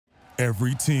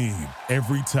Every team,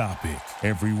 every topic,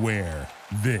 everywhere.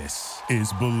 This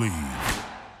is Believe.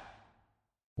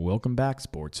 Welcome back,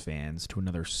 sports fans, to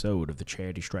another SODE of the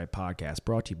Charity Stripe podcast,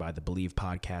 brought to you by the Believe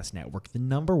Podcast Network, the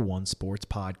 #1 sports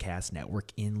podcast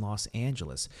network in Los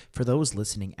Angeles. For those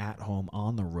listening at home,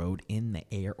 on the road, in the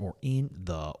air, or in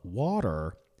the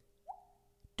water,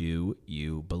 do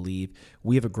you believe?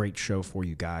 We have a great show for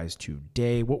you guys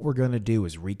today. What we're going to do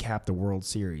is recap the World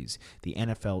Series, the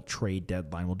NFL trade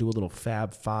deadline. We'll do a little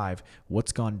Fab Five,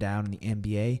 what's gone down in the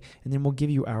NBA, and then we'll give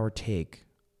you our take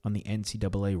on the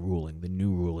NCAA ruling, the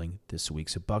new ruling this week.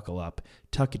 So buckle up,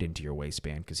 tuck it into your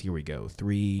waistband, because here we go.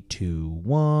 3, 2,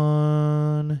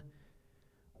 1.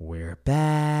 We're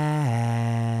back.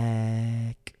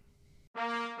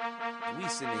 We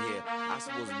sitting here, I'm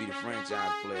supposed to be the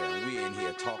franchise player, and we in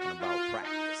here talking about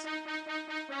practice. 5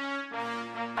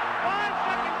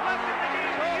 seconds left in the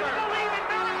game. Do you believe in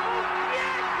miracles?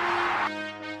 Yes!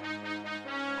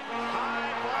 High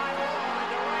fly ball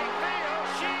into right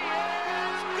field. She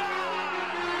is gone!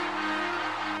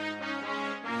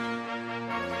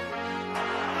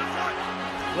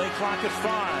 Play clock at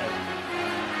 5.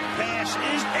 Pass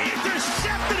is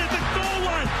intercepted at the goal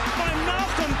line by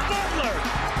Malcolm Butler.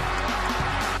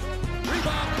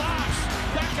 Rebound box.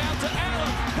 Back out to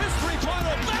Allen. His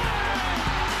three-pointer. Bang!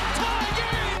 Tie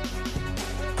game!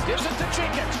 Gives it to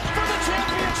Jenkins for the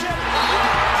championship.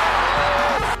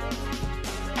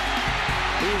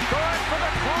 He's going for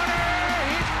the corner.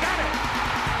 He's got it.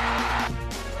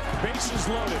 Bases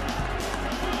loaded.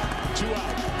 2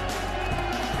 out.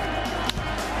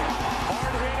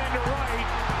 Hard hit into right.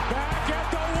 Back at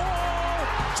the wall.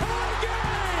 Tie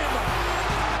game!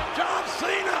 John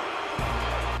Cena!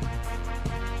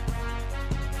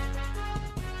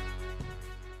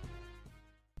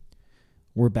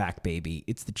 We're back, baby.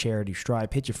 It's the Charity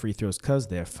Stripe. Hit your free throws because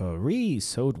they're free.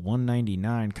 SODE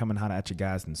 199 coming hot at you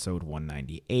guys in SODE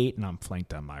 198. And I'm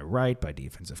flanked on my right by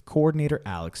defensive coordinator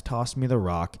Alex Toss Me the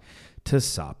Rock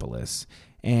Tosopoulos.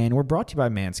 And we're brought to you by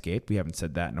Manscaped. We haven't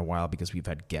said that in a while because we've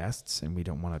had guests and we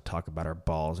don't want to talk about our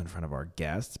balls in front of our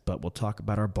guests, but we'll talk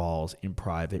about our balls in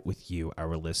private with you,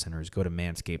 our listeners. Go to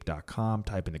manscaped.com,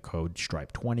 type in the code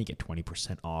STRIPE20, get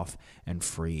 20% off and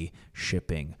free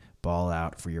shipping. Ball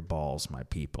out for your balls, my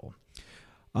people.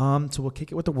 So we'll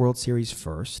kick it with the World Series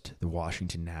first. The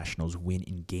Washington Nationals win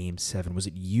in Game 7. Was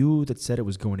it you that said it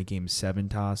was going to Game 7,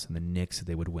 Toss, and the Knicks said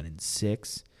they would win in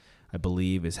 6, I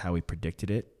believe is how we predicted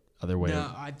it? Other way.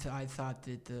 No, I thought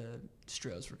that the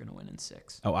Stros were going to win in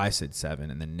 6. Oh, I said 7,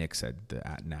 and then Nick said the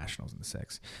Nationals in the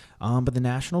 6. But the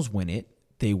Nationals win it.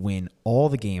 They win all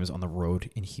the games on the road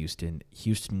in Houston.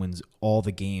 Houston wins all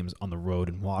the games on the road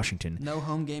in Washington. No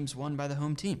home games won by the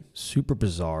home team. Super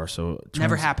bizarre. So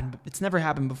never happened. It's never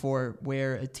happened before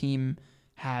where a team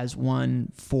has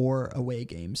won 4 away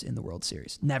games in the World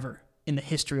Series. Never in the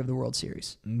history of the World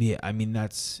Series. Yeah, I mean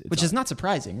which is not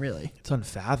surprising, really. It's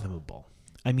unfathomable.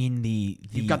 I mean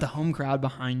you've got the home crowd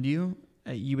behind you.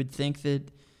 You would think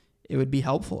that it would be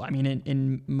helpful. I mean,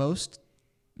 in most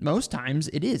times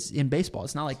it is in baseball.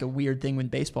 It's not like a weird thing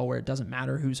with baseball where it doesn't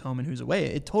matter who's home and who's away.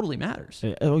 It totally matters.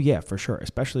 Oh yeah, for sure.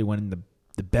 Especially when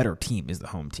the better team is the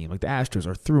home team. Like the Astros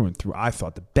are through and through, I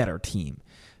thought, the better team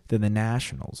than the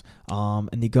Nationals. And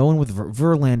they go in with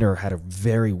Verlander had a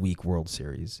very weak World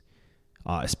Series,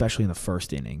 especially in the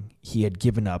first inning. He had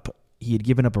given up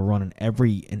a run in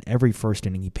every first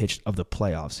inning he pitched of the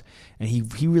playoffs, and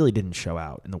he really didn't show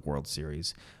out in the World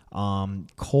Series.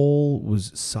 Cole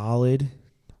was solid,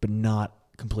 but not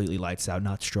completely lights out.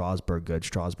 Not Strasburg good.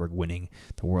 Strasburg winning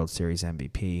the World Series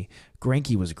MVP.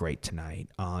 Greinke was great tonight.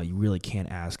 You really can't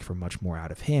ask for much more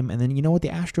out of him. And then you know what? The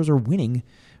Astros are winning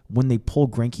when they pull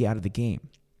Greinke out of the game.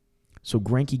 So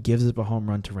Greinke gives up a home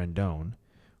run to Rendon,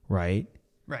 right?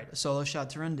 Right, a solo shot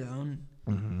to Rendon.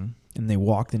 Mm-hmm. And they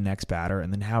walk the next batter,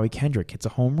 and then Howie Kendrick hits a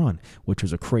home run, which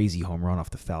was a crazy home run off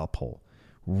the foul pole,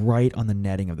 right on the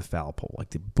netting of the foul pole.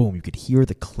 Like boom, you could hear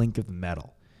the clink of the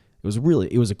metal.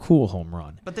 It was a cool home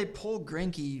run. But they pull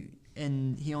Greinke,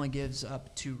 and he only gives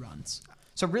up 2 runs.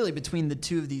 So really, between the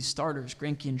two of these starters,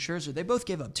 Greinke and Scherzer, they both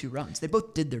gave up 2 runs. They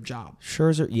both did their job.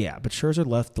 Scherzer, yeah, but Scherzer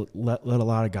let a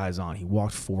lot of guys on. He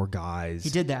walked 4 guys. He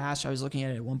did the Astros. I was looking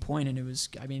at it at one point, and it was,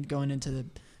 going into the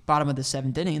bottom of the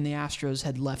 7th inning, and the Astros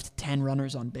had left 10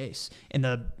 runners on base, and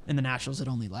the Nationals had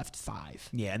only left 5.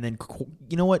 Yeah, and then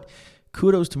you know what?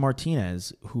 Kudos to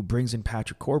Martinez, who brings in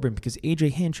Patrick Corbin, because A.J.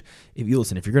 Hinch, if you're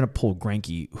going to pull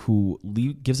Greinke, who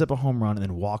gives up a home run and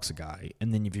then walks a guy,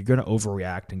 and then if you're going to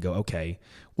overreact and go, okay,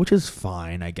 which is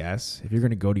fine, I guess, if you're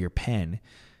going to go to your pen,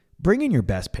 bring in your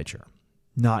best pitcher,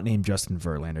 not named Justin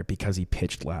Verlander, because he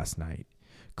pitched last night.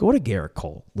 Go to Garrett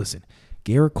Cole. Listen,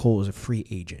 Garrett Cole is a free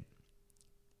agent.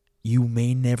 you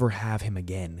may never have him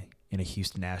again in a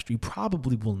Houston Astros. You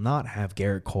probably will not have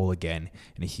Garrett Cole again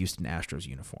in a Houston Astros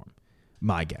uniform.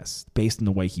 My guess, based on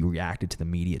the way he reacted to the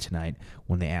media tonight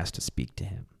when they asked to speak to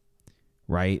him.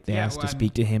 Right? They asked to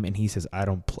speak to him, and he says, I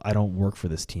don't work for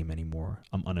this team anymore.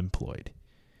 I'm unemployed.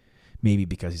 Maybe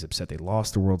because he's upset they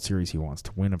lost the World Series. He wants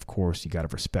to win, of course. You got to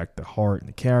respect the heart and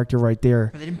the character right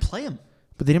there. But they didn't play him.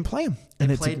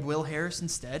 They played Will Harris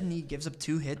instead, and he gives up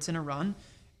 2 hits in a run.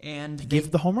 And they gave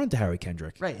the home run to Harry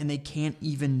Kendrick. Right, and they can't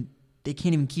even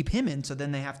keep him in, so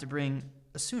then they have to bring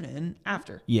Osuna in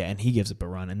after. Yeah, and he gives up a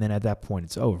run, and then at that point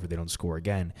it's over. They don't score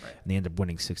again, and they end up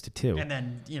winning 6-2. And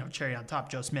then, cherry on top,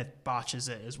 Joe Smith botches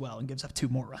it as well and gives up 2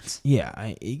 more runs. Yeah,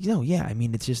 I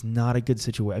mean, it's just not a good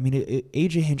situation. I mean,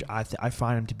 AJ Hinch, I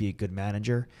find him to be a good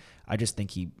manager. I just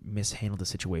think he mishandled the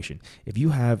situation. If you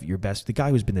have the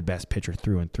guy who's been the best pitcher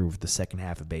through and through for the second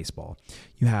half of baseball,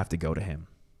 you have to go to him.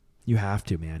 You have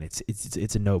to, man.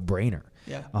 It's a no-brainer.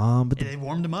 Yeah. But they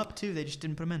warmed him up too. They just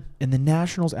didn't put him in. And the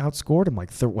Nationals outscored him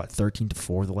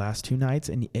 13-4 the last 2 nights.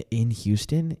 And in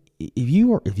Houston, if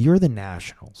you're the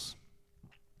Nationals,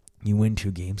 you win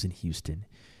 2 games in Houston.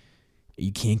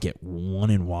 You can't get 1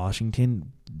 in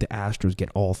Washington. The Astros get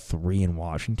all 3 in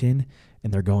Washington,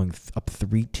 and they're going up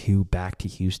 3-2 back to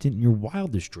Houston. In your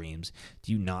wildest dreams,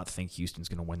 do you not think Houston's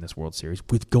going to win this World Series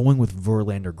with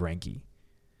Verlander Greinke?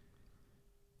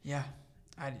 Yeah,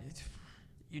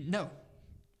 no.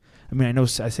 I mean, I know I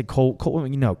said Cole.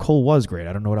 Cole was great.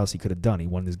 I don't know what else he could have done. He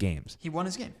won his games. He won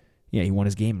his game. Yeah, he won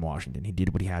his game in Washington. He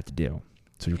did what he had to do.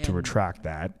 So to retract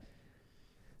that,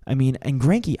 I mean, and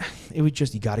Greinke, it was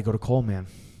just you got to go to Cole, man.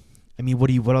 I mean,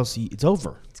 what else? It's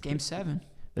over. It's Game 7.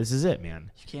 This is it, man.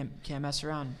 You can't mess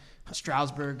around.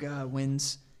 Strasburg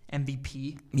wins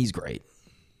MVP. He's great.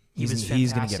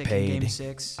 He's going to get paid. In Game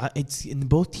 6. It's in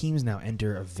both teams now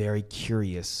enter a very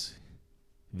curious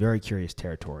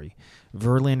territory.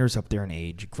 Verlander's up there in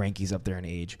age. Greinke's up there in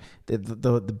age.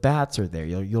 The bats are there.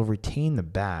 You'll retain the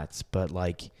bats, but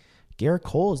Garrett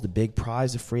Cole is the big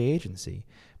prize of free agency.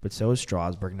 But so is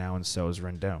Strasburg now, and so is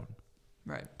Rendon.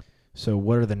 Right. So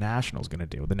what are the Nationals going to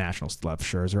do? The Nationals still have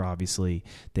Scherzer, obviously.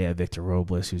 They have Victor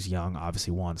Robles, who's young.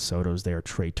 Obviously, Juan Soto's there.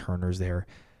 Trey Turner's there.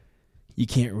 You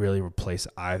can't really replace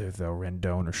either, though,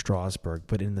 Rendon or Strasburg.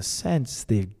 But in the sense,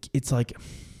 it's like,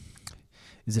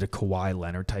 is it a Kawhi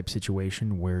Leonard type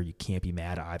situation where you can't be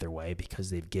mad either way because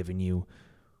they've given you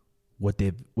what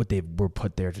they were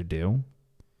put there to do?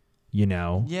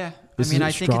 Yeah. I think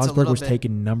it's a Strasburg little was bit.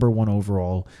 taken number 1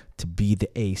 overall to be the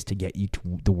ace to get you to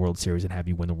the World Series and have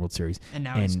you win the World Series. And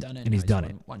now he's done it. And he's done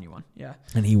it. Won you one. Yeah.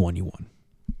 And he won you one.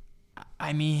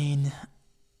 I mean,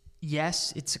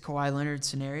 yes, it's a Kawhi Leonard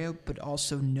scenario, but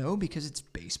also no, because it's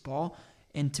baseball.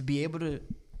 And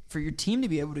for your team to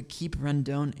be able to keep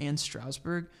Rendon and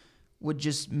Strasburg would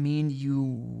just mean you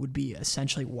would be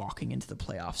essentially walking into the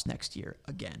playoffs next year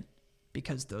again,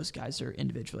 because those guys are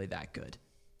individually that good.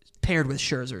 Paired with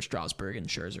Scherzer, Strasburg, and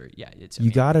Scherzer, yeah, you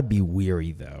got to be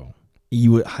weary though.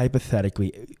 You would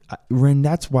hypothetically,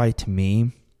 that's why to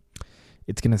me,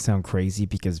 it's gonna sound crazy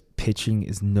because pitching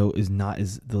is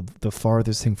the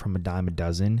farthest thing from a dime a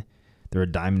dozen. They're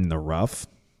a diamond in the rough.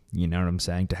 You know what I'm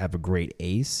saying? To have a great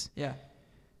ace. Yeah.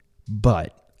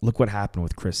 But look what happened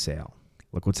with Chris Sale.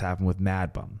 Look what's happened with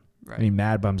Mad Bum. Right. I mean,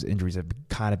 Mad Bum's injuries have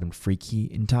kind of been freaky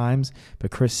in times,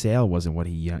 but Chris Sale wasn't what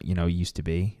he used to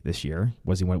be this year.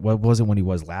 Wasn't when he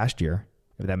was last year,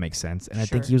 if that makes sense. And sure. I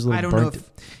think he was a little burnt.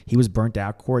 He was burnt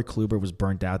out. Corey Kluber was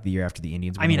burnt out the year after the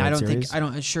Indians won the World Series.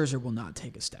 Scherzer will not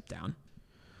take a step down.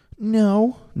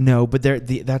 No, but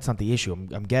that's not the issue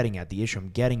I'm getting at. The issue I'm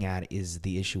getting at is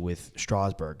the issue with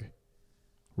Strasburg,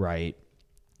 right?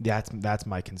 That's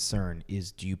my concern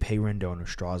is do you pay Rendon or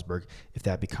Strasburg if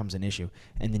that becomes an issue?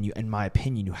 And then in my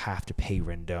opinion, you have to pay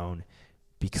Rendon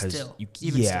because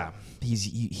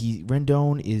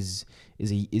Rendon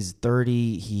is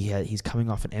 30. He's coming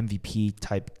off an MVP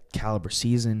type caliber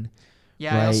season.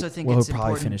 Yeah, right? I also think he'll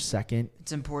probably finish second.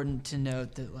 It's important to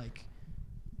note that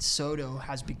Soto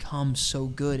has become so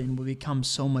good and will become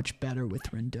so much better with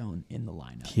Rendon in the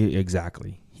lineup.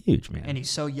 Exactly. Huge, man. And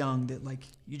he's so young that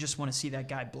you just want to see that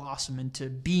guy blossom into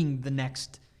being the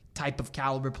next type of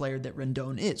caliber player that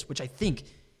Rendon is, which I think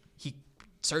he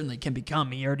certainly can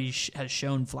become. He already has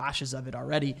shown flashes of it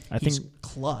already. He's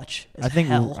clutch as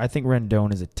hell. I think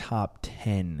Rendon is a top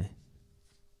 10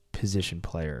 position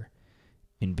player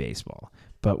in baseball.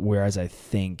 But whereas I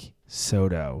think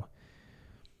Soto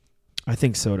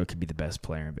could be the best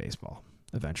player in baseball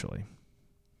eventually.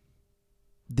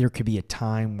 There could be a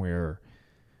time where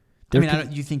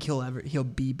you think he'll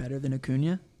be better than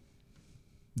Acuna?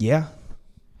 Yeah.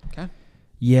 Okay.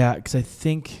 Yeah, because I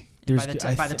think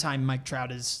by the time Mike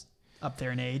Trout is up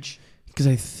there in age. Because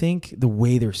I think the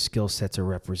way their skill sets are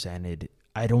represented,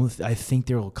 I think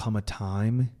there will come a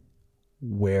time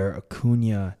where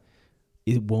Acuna,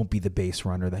 it won't be the base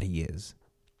runner that he is.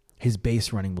 His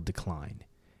base running will decline.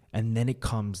 And then it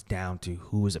comes down to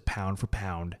who is a pound for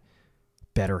pound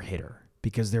better hitter,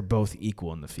 because they're both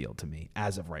equal in the field to me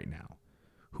as of right now.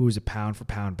 Who is a pound for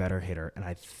pound better hitter? And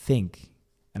I think,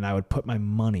 and I would put my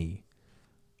money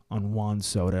on Juan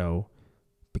Soto,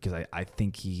 because I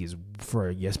think he is,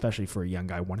 especially for a young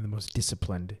guy, one of the most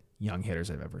disciplined young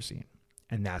hitters I've ever seen.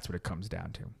 And that's what it comes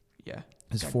down to. Yeah.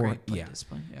 Discipline. Yeah.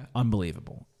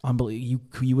 Unbelievable.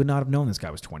 You would not have known this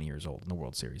guy was 20 years old in the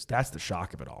World Series. That's the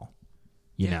shock of it all.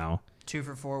 You know? 2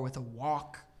 for 4 with a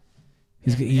walk.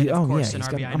 He's got an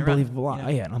RBI unbelievable eye.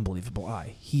 Yeah, an unbelievable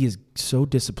eye. He is so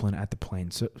disciplined at the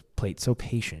plate, so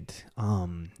patient.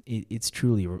 It's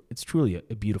truly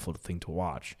a beautiful thing to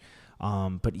watch.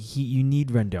 But you need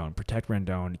Rendon, protect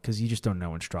Rendon, because you just don't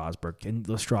know in Strasburg. And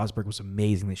Strasburg was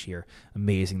amazing this year,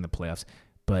 amazing in the playoffs.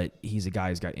 But he's a guy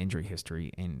who's got injury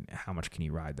history, and how much can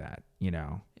you ride that?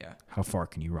 Yeah. How far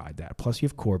can you ride that? Plus, you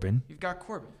have Corbin. You've got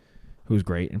Corbin, who's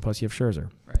great, and plus you have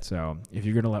Scherzer. Right. So if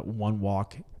you're going to let one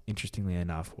walk, interestingly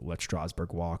enough, we'll let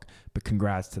Strasburg walk. But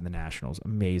congrats to the Nationals,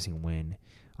 amazing win.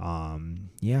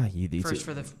 First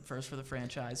for the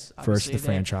franchise. Obviously,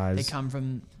 franchise. They come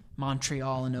from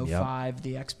Montreal in 2005. Yep.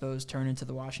 The Expos turn into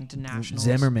the Washington Nationals.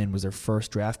 Zimmerman was their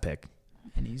first draft pick.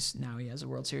 And he has a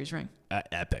World Series ring.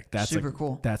 Epic. That's super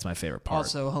cool. That's my favorite part.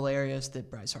 Also hilarious that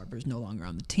Bryce Harper is no longer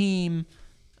on the team.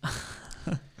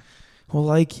 Well,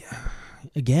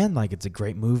 again, it's a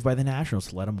great move by the Nationals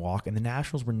to let him walk. And the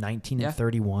Nationals were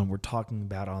 19-31. We're talking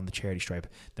about on the charity stripe,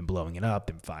 them blowing it up,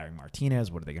 them firing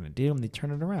Martinez. What are they going to do? And they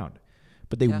turn it around.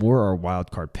 But they were our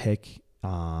wild card pick.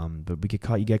 But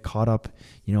you get caught up,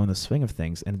 in the swing of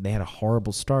things. And they had a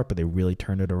horrible start, but they really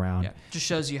turned it around. Yeah. Just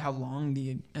shows you how long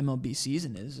the MLB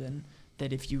season is, and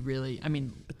that if you really,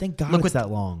 but thank God it's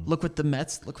that long. Look what the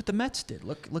Mets did.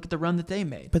 Look at the run that they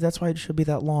made. But that's why it should be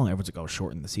that long. Everyone's like,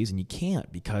 shorten the season. You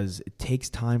can't, because it takes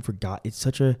time for God. It's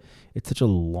such a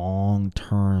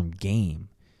long-term game.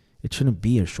 It shouldn't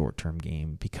be a short-term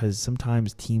game, because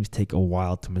sometimes teams take a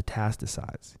while to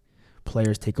metastasize.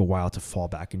 Players take a while to fall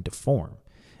back into form.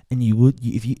 And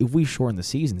if we shorten the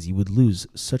seasons, you would lose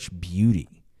such beauty.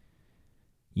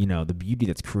 The beauty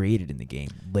that's created in the game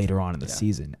later on in the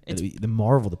season. The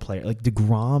marvel the player, like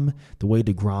DeGrom, the way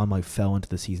DeGrom fell into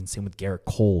the season. Same with Garrett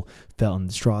Cole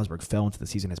Strasburg fell into the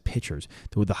season as pitchers.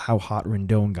 How hot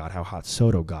Rendon got, how hot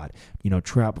Soto got.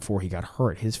 Trout before he got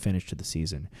hurt, his finish to the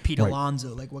season. Pete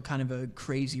Alonso, what kind of a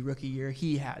crazy rookie year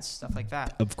he has, stuff like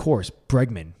that. Of course,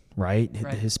 Bregman. Right?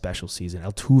 His special season.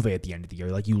 Altuve at the end of the year.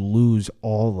 You lose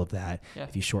all of that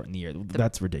if you shorten the year.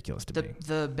 That's ridiculous to me.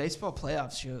 The baseball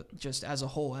playoffs, just as a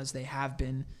whole, as they have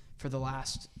been for the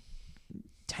last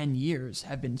 10 years,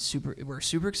 were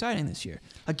super exciting this year.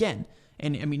 Again,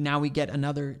 and now we get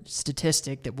another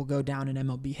statistic that will go down in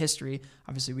MLB history.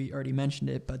 Obviously, we already mentioned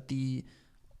it, but the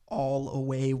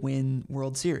all-away win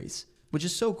World Series, which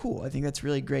is so cool. I think that's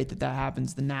really great that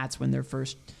happens. The Nats win their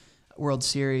first World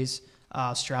Series.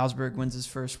 Strasburg wins his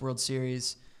first World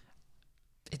Series.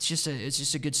 It's just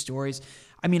a good stories.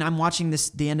 I'm watching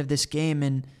the end of this game,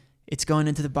 and it's going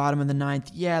into the bottom of the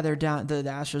ninth. Yeah, they're down. The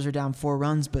Astros are down 4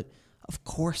 runs, but of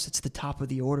course it's the top of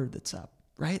the order that's up,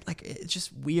 right? It's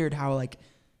just weird how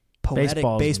poetic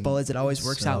baseball is. It always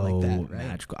works out like that, right?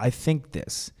 Magical. I think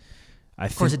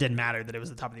of course, it didn't matter that it was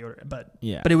the top of the order, but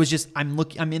it was just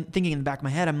thinking in the back of my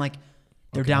head. I'm like,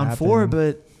 they're down 4,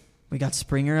 but we got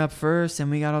Springer up first, and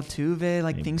we got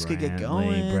Altuve. Things could get going.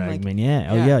 Bregman,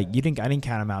 I didn't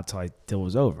count him out till it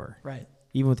was over. Right.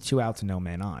 Even with 2 outs and no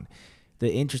man on. The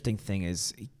interesting thing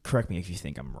is, correct me if you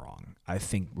think I'm wrong. I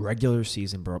think regular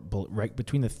season,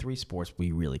 between the 3 sports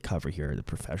we really cover here, the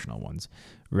professional ones,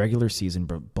 regular season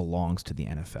belongs to the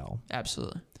NFL.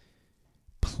 Absolutely.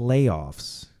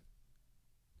 Playoffs,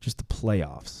 just the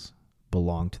playoffs,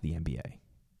 belong to the NBA.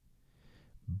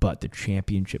 But the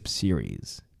championship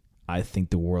series, I think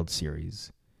the World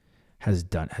Series has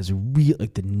the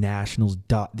Nationals,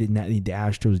 the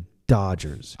Astros,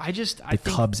 Dodgers, the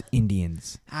Cubs,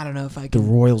 Indians. I don't know if I can. The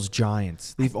Royals,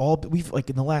 Giants. We've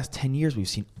in the last 10 years we've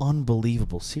seen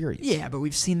unbelievable series. Yeah, but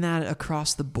we've seen that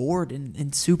across the board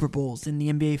in Super Bowls, in the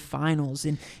NBA Finals,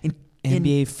 in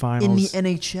NBA Finals, in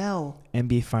the NHL.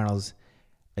 NBA Finals,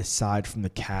 aside from the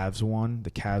Cavs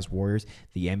Warriors,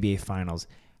 the NBA Finals.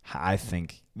 I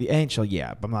think the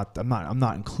NHL, but I'm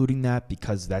not including that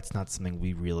because that's not something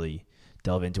we really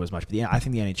delve into as much. But I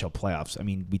think the NHL playoffs, I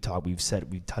mean, we've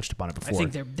touched upon it before. I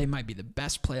think they might be the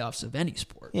best playoffs of any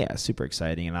sport. Yeah, super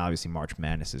exciting. And obviously March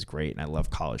Madness is great, and I love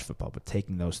college football. But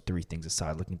taking those three things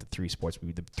aside, looking at the three sports,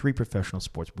 the three professional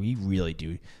sports we really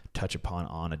do touch upon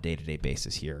on a day-to-day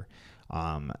basis here.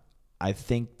 I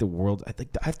think the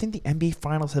NBA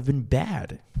Finals have been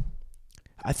bad.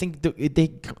 I think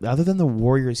they other than the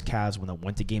Warriors Cavs when they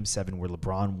went to Game 7 where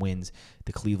LeBron wins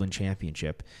the Cleveland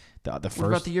championship, the first. What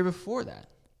about the year before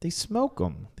that? They smoke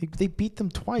them. They beat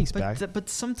them twice back. But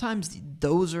sometimes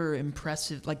those are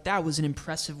impressive. Like that was an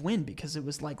impressive win because it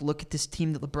was like, look at this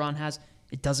team that LeBron has.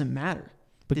 It doesn't matter.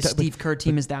 This Steve Kerr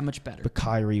team is that much better. But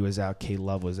Kyrie was out.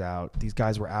 K-Love was out. These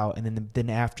guys were out. And then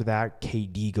after that,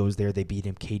 KD goes there. They beat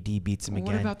him. KD beats him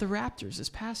again. What about the Raptors this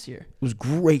past year? It was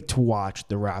great to watch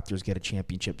the Raptors get a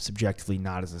championship. Subjectively,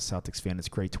 not as a Celtics fan, it's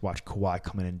great to watch Kawhi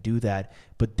come in and do that.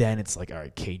 But then it's like, all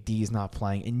right, KD is not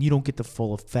playing. And you don't get the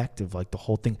full effect of like the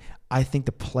whole thing. I think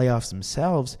the playoffs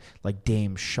themselves, like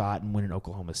Dame shot and win in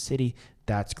Oklahoma City,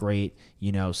 that's great.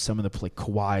 You know, some of the play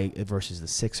Kawhi versus the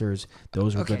Sixers,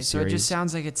 those were good series. Okay, so it just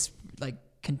sounds like it's like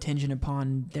contingent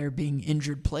upon there being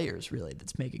injured players, really,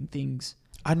 that's making things.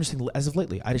 I understand as of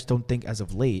lately. I just don't think as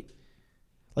of late,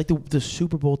 like the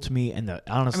Super Bowl to me and the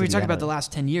honestly. I mean, you talk about the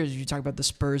last 10 years. You talk about the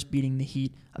Spurs beating the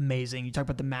Heat, amazing. You talk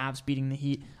about the Mavs beating the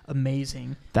Heat,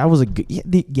 amazing. That was a good.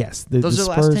 Yes, those are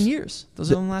the Spurs, last 10 years.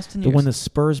 Those are the last 10 years. When the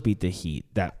Spurs beat the Heat,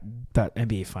 that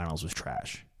NBA Finals was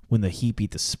trash. When the Heat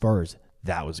beat the Spurs,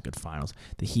 that was a good finals.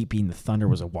 The Heat beating the Thunder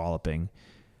was a walloping.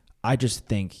 I just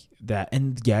think that,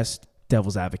 and yes,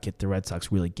 devil's advocate, the Red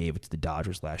Sox really gave it to the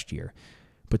Dodgers last year.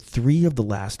 But 3 of the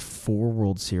last 4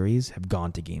 World Series have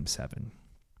gone to Game 7.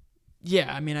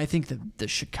 Yeah, I mean, I think the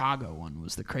Chicago one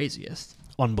was the craziest.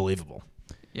 Unbelievable.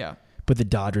 Yeah. But the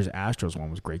Dodgers-Astros one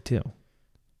was great too.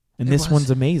 And this one's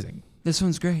amazing. This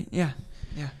one's great, yeah.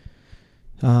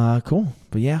 Yeah. Cool.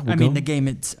 But yeah, I mean, the game,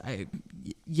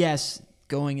 yes,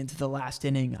 going into the last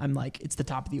inning, I'm like, it's the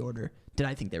top of the order. Did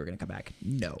I think they were going to come back?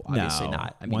 No, obviously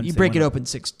not. I mean, Once you break it open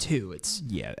 6-2, it's...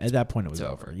 Yeah, at that point it was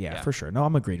over. Yeah, for sure. No,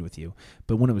 I'm agreed with you.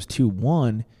 But when it was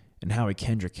 2-1 and Howie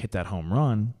Kendrick hit that home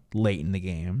run late in the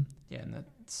game... Yeah, in the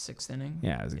 6th inning.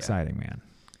 Yeah, it was exciting, man.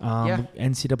 Yeah.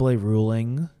 NCAA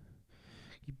ruling,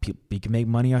 you can make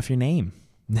money off your name.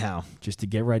 Now, just to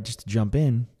jump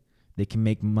in, they can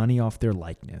make money off their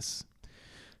likeness.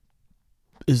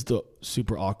 Is the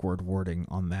super awkward wording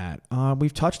on that.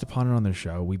 We've touched upon it on the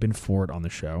show. We've been for it on the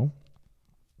show.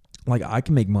 Like, I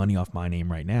can make money off my name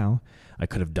right now. I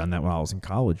could have done that when I was in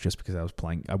college just because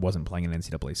I wasn't playing an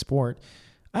NCAA sport.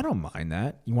 I don't mind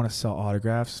that. You want to sell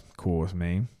autographs? Cool with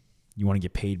me. You want to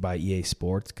get paid by EA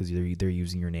Sports because they're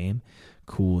using your name?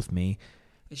 Cool with me.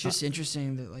 It's just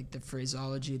interesting that like the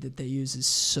phraseology that they use is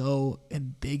so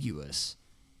ambiguous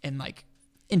and like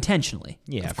intentionally.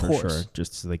 Yeah, of for course. sure.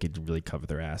 Just so they could really cover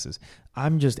their asses.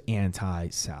 I'm just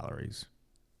anti-salaries.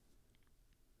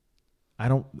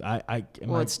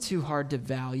 It's too hard to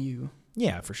value.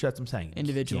 Yeah, for sure. That's what I'm saying.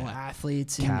 Individual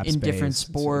athletes Cap in space. different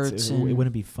sports. It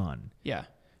wouldn't be fun. Yeah.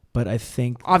 But I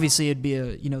think obviously it'd be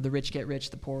the rich get rich,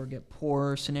 the poor get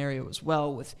poor scenario as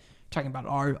well. With talking about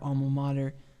our alma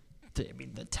mater,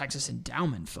 the Texas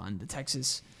Endowment Fund, the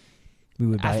Texas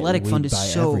Athletic Fund is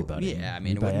so everybody. Yeah. I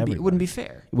mean, it wouldn't be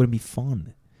fair. It wouldn't be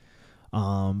fun.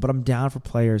 But I'm down for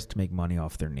players to make money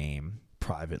off their name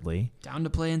privately. Down to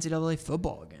play NCAA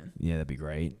football again. Yeah, that'd be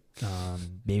great.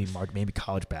 Maybe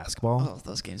college basketball. Oh,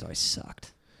 those games always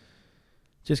sucked.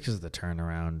 Just because of the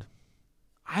turnaround.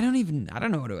 I don't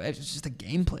know what it was. It's just the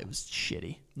gameplay was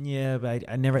shitty. Yeah, but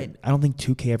I don't think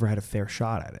 2K ever had a fair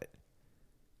shot at it.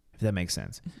 If that makes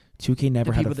sense. 2K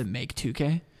never had the people that make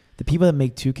 2K? The people that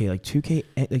make 2K, like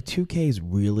 2K's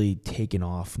really taken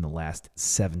off in the last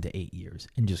 7 to 8 years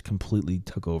and just completely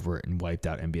took over it and wiped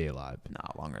out NBA Live.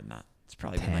 No, longer than that. It's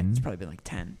probably been like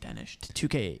 10-ish.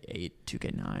 2K8,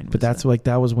 2K9. But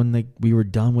that was when we were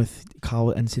done with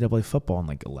college NCAA football in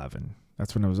like 11.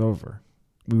 That's when it was over.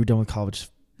 We were done with college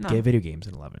video games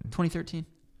in 11. 2013.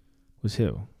 Was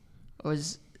who? It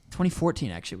was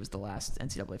 2014, actually, was the last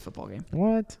NCAA football game.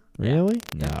 What? Really?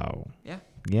 Yeah. No. Yeah.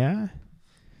 Yeah?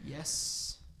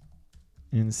 Yes.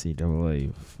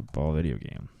 NCAA football video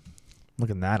game.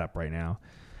 Looking that up right now.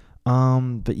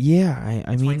 But yeah,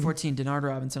 I mean... 2014, Denard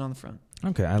Robinson on the front.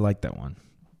 Okay, I like that one.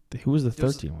 Who was the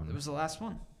 13 one? It was the last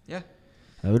one. Yeah.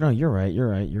 Oh, no, you're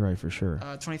right for sure.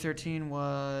 2013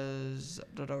 was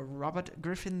Robert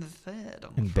Griffin III.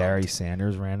 And Barry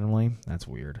Sanders randomly. That's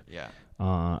weird. Yeah.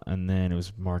 And then it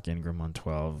was Mark Ingram on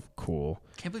 12. Cool.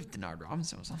 Can't believe Denard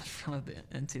Robinson was on the front of the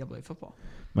NCAA football.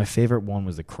 My favorite one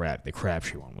was the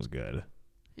Crabtree one was good.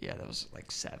 Yeah, that was like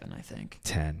 7, I think.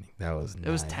 10. That was nice.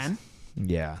 It was 10?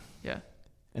 Yeah. Yeah.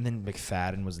 And then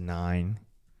McFadden was 9.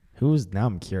 Who was? Now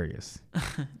I'm curious.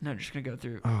 No, just gonna go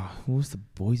through. Oh, who was the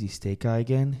Boise State guy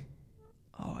again?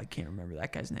 Oh, I can't remember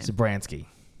that guy's name. Zabransky.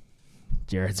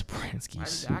 Jared Zabransky. Why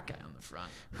is that guy on the front?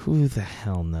 Who the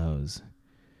hell knows?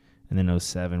 And then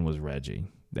 07 was Reggie.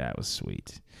 That was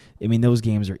sweet. I mean, those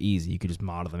games are easy. You could just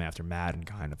model them after Madden,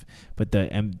 kind of. But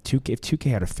the if 2K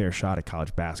had a fair shot at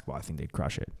college basketball, I think they'd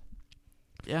crush it.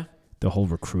 Yeah. The whole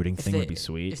recruiting thing would be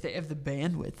sweet. If they have the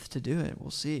bandwidth to do it,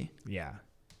 we'll see. Yeah.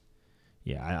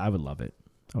 Yeah, I would love it.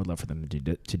 I would love for them to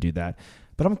do that.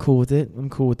 But I'm cool with it. I'm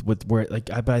cool with where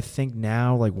but I think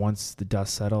now, like, once the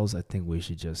dust settles, I think we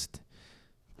should just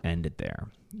end it there.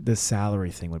 The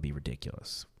salary thing would be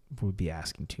ridiculous. We would be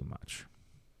asking too much.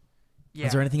 Yeah.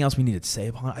 Is there anything else we need to say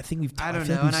upon it? I think we've. I don't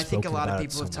feel know, like and I think a spoken lot of about it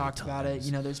people so have many talked about it. times.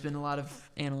 You know, there's been a lot of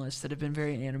analysts that have been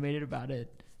very animated about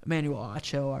it. Emmanuel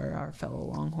Acho, our fellow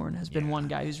Longhorn, has been one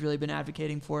guy who's really been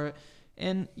advocating for it.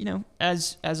 And, you know,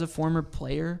 as a former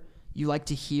player, you like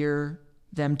to hear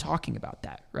them talking about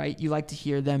that, right? You like to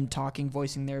hear them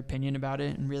voicing their opinion about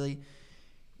it, and really,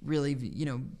 you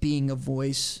know, being a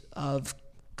voice of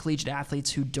collegiate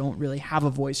athletes who don't really have a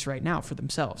voice right now for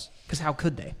themselves. Because how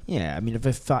could they? Yeah, I mean, if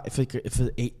an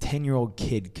 10-year-old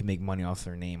kid can make money off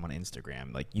their name on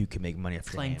Instagram, like, you can make money off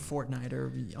Playing your name. Fortnite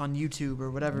or on YouTube or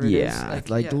whatever it is.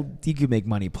 You could make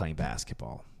money playing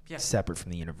basketball, Yeah. separate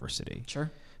from the university.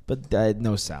 Sure. But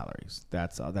no salaries.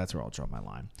 That's where I'll draw my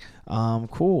line.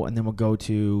 Cool. And then we'll go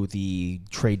to the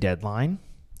trade deadline.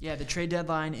 Yeah, the trade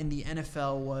deadline in the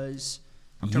NFL was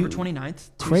October 29th,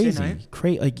 Tuesday night.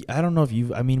 Crazy. Like, I don't know if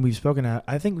you've. I mean, we've spoken.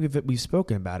 I think we've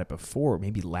spoken about it before.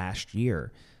 Maybe last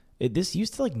year. This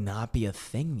used to, like, not be a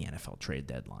thing. The NFL trade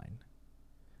deadline.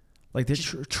 Like, the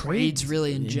trades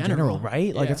really in general,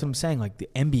 right? Like, Yeah. that's what I'm saying. Like, the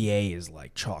NBA is,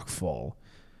 like, chock full,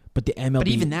 but the MLB. But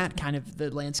even that kind of the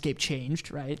landscape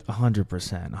changed, right?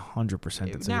 100%.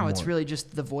 100%. Now it's really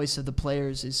just the voice of the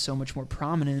players is so much more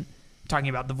prominent. Talking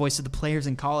about the voice of the players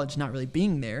in college not really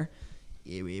being there.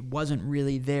 It wasn't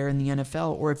really there in the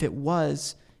NFL, or if it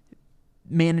was,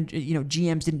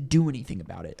 GMs didn't do anything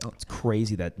about it. It's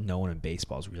crazy that no one in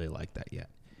baseball is really like that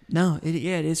yet. No, it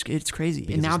is. It's crazy.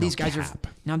 Because and now there's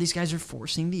these guys are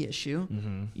forcing the issue.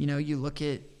 Mm-hmm. You know, you look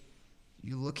at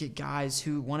guys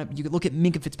who want to. You could look at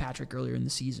Minka Fitzpatrick earlier in the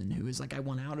season, who is like, I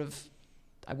want out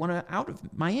of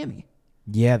Miami.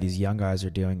 Yeah, these young guys are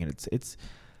doing it. It's.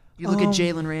 You look at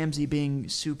Jalen Ramsey being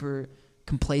super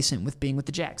complacent with being with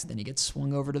the Jags, then he gets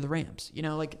swung over to the Rams. You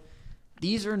know, like,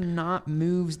 these are not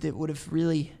moves that would have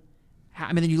really.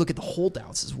 I mean, then you look at the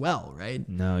holdouts as well, right?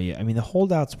 No, yeah. I mean, the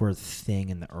holdouts were a thing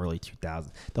in the early 2000s.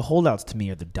 The holdouts, to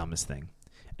me, are the dumbest thing.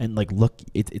 And, like, look,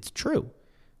 it's true.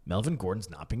 Melvin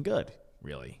Gordon's not been good,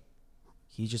 really.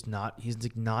 He's just not. He's,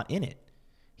 like, not in it.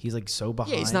 He's, like, so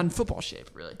behind. Yeah, he's not in football shape,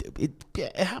 really.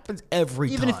 It happens every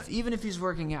time. Even if he's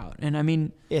working out, and I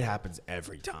mean, it happens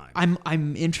every time.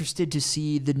 I'm interested to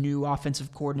see the new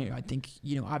offensive coordinator. I think,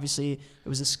 obviously it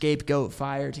was a scapegoat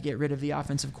fire to get rid of the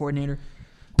offensive coordinator,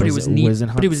 but it was needed.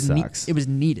 But it was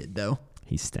needed though.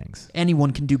 He stinks.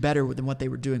 Anyone can do better than what they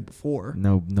were doing before.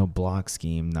 No block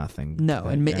scheme, nothing. No,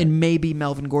 and maybe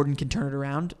Melvin Gordon can turn it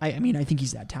around. I mean, I think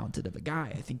he's that talented of a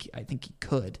guy. I think he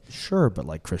could. Sure, but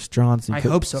like Chris Johnson, I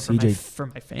hope so for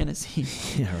my fantasy.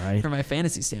 Yeah, right. From my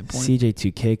fantasy standpoint,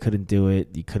 CJ2K couldn't do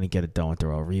it. You couldn't get it done with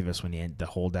Darrelle Revis when you had the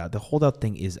holdout. The holdout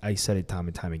thing is, I said it time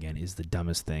and time again, is the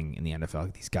dumbest thing in the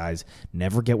NFL. These guys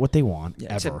never get what they want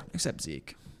ever, except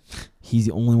Zeke. He's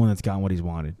the only one that's gotten what he's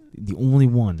wanted. The only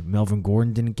one. Melvin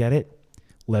Gordon didn't get it.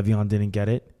 Le'Veon didn't get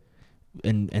it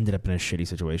and ended up in a shitty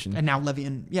situation. And now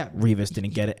Revis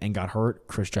didn't get it and got hurt.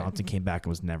 Chris Johnson came back and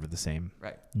was never the same.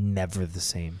 Right. Never the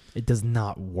same. It does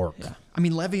not work. Yeah. I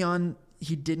mean, Le'Veon,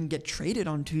 he didn't get traded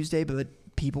on Tuesday,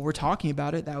 but people were talking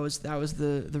about it. That was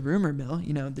the rumor mill.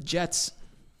 The Jets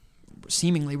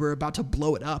seemingly were about to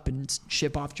blow it up and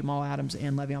ship off Jamal Adams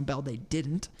and Le'Veon Bell. They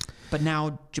didn't. But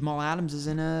now Jamal Adams is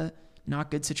in a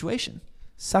not good situation.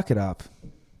 Suck it up.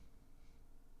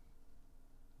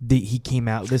 He came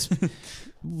out he came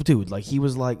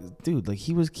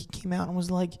out and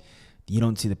was like, you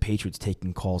don't see the Patriots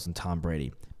taking calls on Tom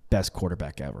Brady, best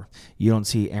quarterback ever. You don't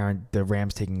see the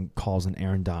Rams taking calls on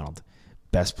Aaron Donald,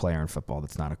 best player in football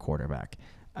that's not a quarterback.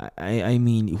 I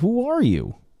mean, who are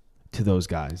you to those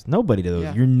guys? Nobody to those.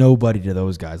 Yeah. You're nobody to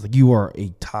those guys. Like, you are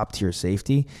a top tier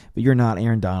safety, but you're not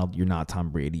Aaron Donald. You're not Tom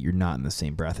Brady. You're not in the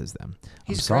same breath as them.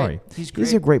 I'm sorry. He's great.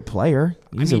 He's a great player.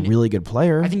 He's a really good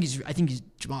player. I think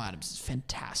Jamal Adams is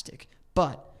fantastic.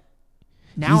 But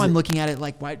now I'm looking at it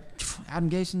like, why Adam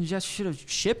Gase and just should have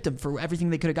shipped him for everything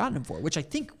they could have gotten him for, which I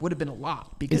think would have been a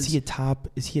lot. Because is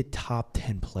he a top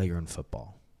 10 player in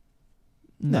football?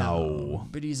 No.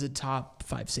 But he's a top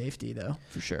 5 safety, though,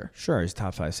 for sure. Sure, he's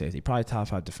top 5 safety. Probably top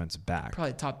 5 defensive back.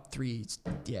 Probably top 3.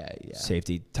 Yeah.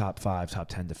 Safety, top 5, top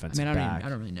 10 defensive back. I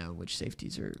don't really know which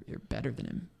safeties are better than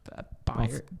him.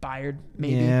 Bayard,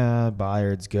 maybe. Yeah,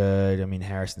 Bayard's good. I mean,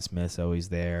 Harrison Smith's always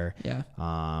there. Yeah.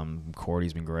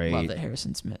 Cordy's been great. Love that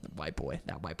Harrison Smith, that white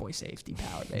boy safety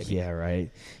power, baby. Yeah,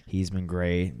 right. He's been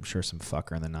great. I'm sure some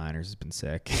fucker in the Niners has been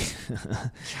sick.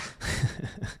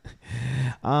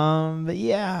 But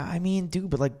yeah, I mean, dude,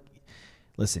 but like,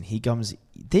 listen, he comes.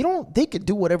 They could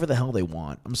do whatever the hell they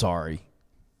want. I'm sorry.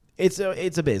 It's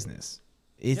a business.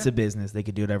 It's a business. They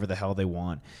could do whatever the hell they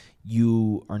want.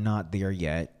 You are not there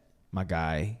yet, my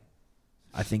guy.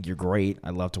 I think you're great. I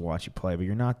love to watch you play, but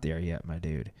you're not there yet, my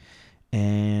dude.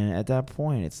 And at that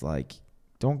point, it's like,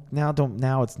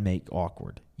 now it's make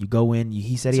awkward. You go in.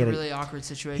 He said it's he had a really awkward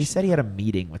situation. He said he had a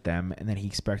meeting with them, and then he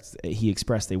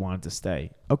expressed they wanted to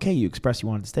stay. Okay, you expressed you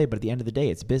wanted to stay, but at the end of the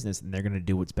day, it's business, and they're going to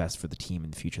do what's best for the team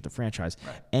and the future of the franchise.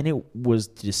 Right. And it was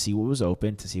to see what was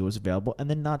open, to see what was available, and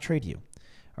then not trade you.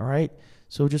 All right.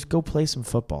 So just go play some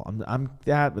football.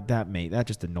 That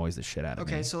just annoys the shit out of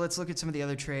me. Okay, so let's look at some of the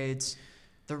other trades.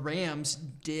 The Rams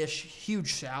dish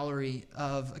huge salary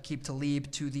of Aqib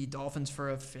Talib to the Dolphins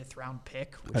for a 5th-round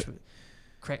pick, which was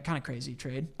kind of crazy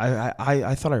trade.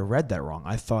 I thought I read that wrong.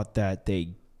 I thought that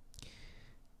the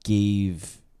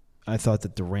Rams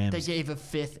they gave a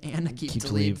 5th and Aqib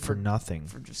Talib for nothing,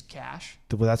 for just cash.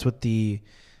 Well, that's what the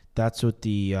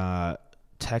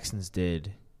Texans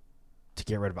did to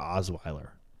get rid of Osweiler.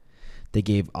 They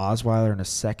gave Osweiler and a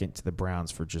 2nd to the Browns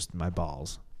for just my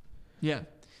balls. Yeah.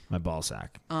 My ball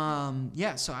sack.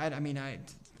 Yeah, so I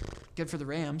good for the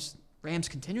Rams. Rams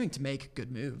continuing to make good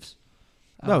moves.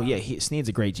 Snead's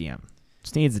a great GM.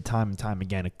 Snead's time and time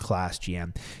again a class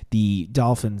GM. The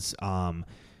Dolphins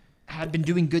had been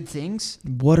doing good things.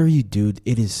 What are you, dude?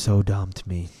 It is so dumb to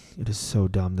me. It is so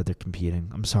dumb that they're competing.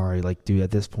 I'm sorry. Like, dude,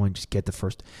 at this point, just get the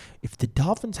first. If the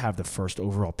Dolphins have the first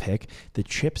overall pick, the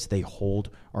chips they hold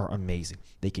are amazing.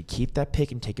 They could keep that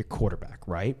pick and take a quarterback,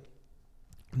 right?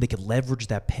 They could leverage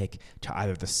that pick to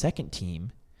either the second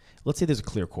team. Let's say there's a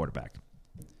clear quarterback.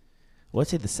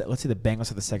 Let's say the Bengals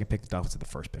have the second pick, the Dolphins have the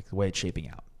first pick. The way it's shaping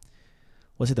out.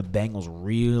 Let's say the Bengals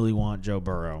really want Joe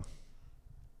Burrow,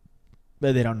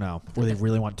 but they don't know. Or they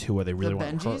really want Tua. They really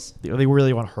want Herbert. They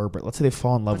really want Herbert. Let's say they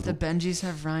fall in love with the Benjis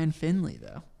have Ryan Finley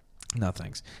though. No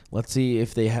thanks. Let's see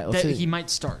if they have. He might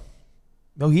start.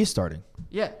 No, he is starting.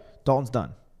 Yeah. Dalton's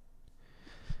done.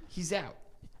 He's out.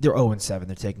 They're 0-7.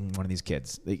 They're taking one of these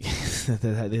kids. They're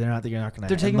not going to.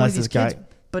 They're taking one of these kids.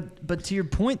 But to your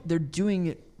point, they're doing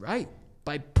it right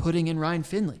by putting in Ryan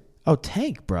Finley. Oh,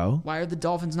 tank, bro. Why are the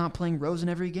Dolphins not playing Rosen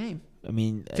every game? I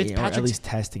mean, at least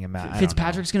testing him out.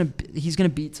 Fitzpatrick's gonna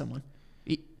beat someone.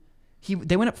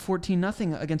 They went up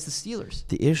 14-0 against the Steelers.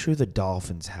 The issue the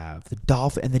Dolphins have,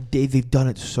 they've done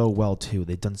it so well too.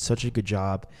 They've done such a good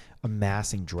job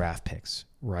amassing draft picks,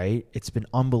 right? It's been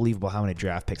unbelievable how many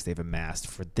draft picks they've amassed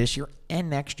for this year and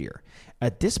next year.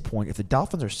 At this point, if the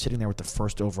Dolphins are sitting there with the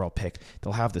first overall pick,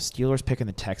 they'll have the Steelers pick and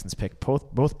the Texans pick,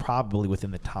 both probably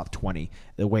within the top 20,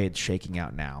 the way it's shaking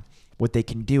out now. What they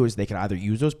can do is they can either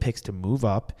use those picks to move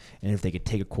up, and if they could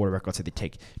take a quarterback, let's say they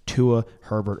take Tua,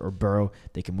 Herbert, or Burrow,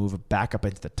 they can move it back up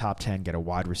into the top 10, get a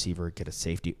wide receiver, get a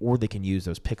safety, or they can use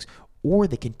those picks, or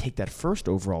they can take that first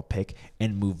overall pick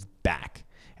and move back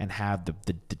and have the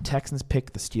Texans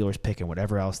pick, the Steelers pick, and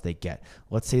whatever else they get.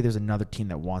 Let's say there's another team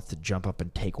that wants to jump up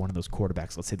and take one of those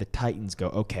quarterbacks. Let's say the Titans go,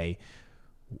 okay,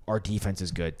 our defense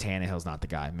is good. Tannehill's not the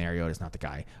guy. Mariota's not the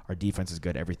guy. Our defense is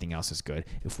good. Everything else is good.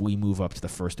 If we move up to the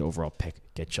first overall pick,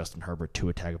 get Justin Herbert,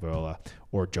 Tua Tagovailoa,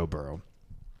 or Joe Burrow,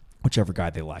 whichever guy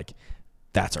they like,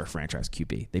 that's our franchise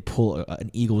QB. They pull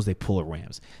an Eagles, they pull a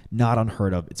Rams. Not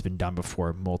unheard of. It's been done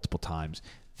before multiple times.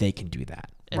 They can do that.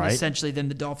 And right? essentially then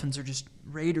the Dolphins are just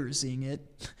Raidersing it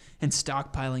and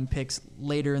stockpiling picks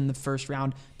later in the first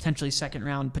round, potentially second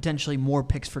round, potentially more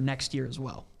picks for next year as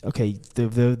well. Okay,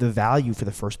 the value for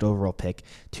the first overall pick,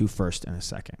 2 first and a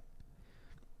second.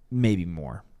 Maybe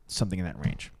more. Something in that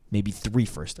range. Maybe 3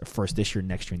 first. A first this year,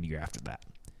 next year, and the year after that.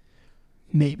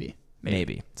 Maybe.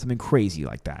 Something crazy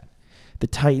like that. The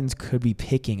Titans could be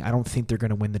picking. I don't think they're going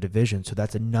to win the division, so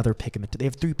that's another pick. They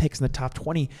have 3 picks in the top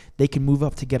 20. They can move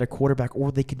up to get a quarterback,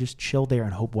 or they could just chill there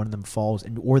and hope one of them falls,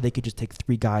 or they could just take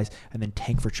 3 guys and then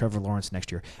tank for Trevor Lawrence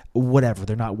next year. Whatever.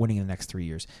 They're not winning in the next 3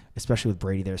 years, especially with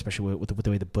Brady there, especially with the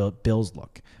way the Bills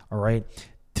look. All right?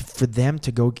 For them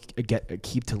to go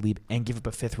keep Talib and give up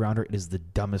a 5th rounder, it is the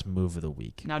dumbest move of the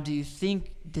week. Now, do you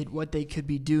think that what they could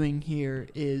be doing here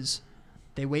is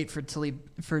they wait for Talib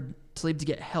to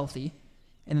get healthy,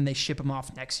 and then they ship him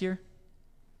off next year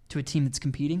to a team that's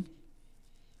competing?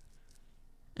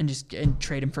 and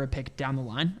trade him for a pick down the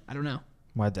line? I don't know.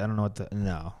 I don't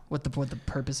know What the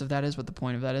purpose of that is, what the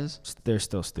point of that is. They're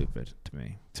still stupid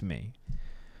to me.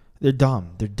 They're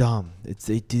dumb.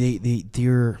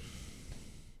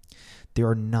 There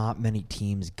are not many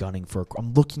teams gunning for.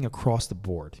 I'm looking across the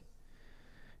board.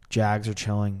 Jags are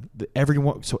chilling.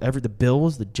 The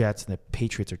Bills, the Jets, and the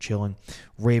Patriots are chilling.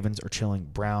 Ravens are chilling.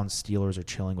 Browns, Steelers are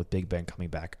chilling with Big Ben coming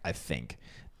back, I think.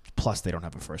 Plus, they don't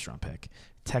have a first-round pick.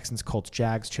 Texans, Colts,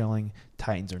 Jags chilling.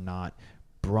 Titans are not.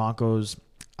 Broncos,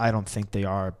 I don't think they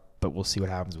are, but we'll see what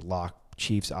happens with Locke.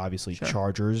 Chiefs, obviously. Sure.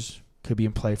 Chargers could be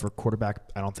in play for quarterback.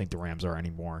 I don't think the Rams are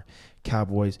anymore.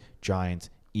 Cowboys, Giants,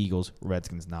 Eagles,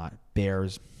 Redskins not.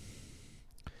 Bears.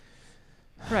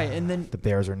 Right, and then the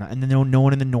Bears are not. And then no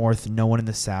one in the North, no one in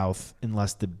the South,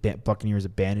 unless the Buccaneers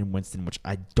abandon Winston, which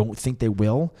I don't think they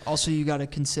will. Also, you got to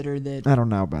consider that. I don't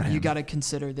know about him. You got to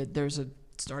consider that there's a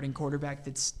starting quarterback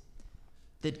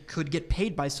that could get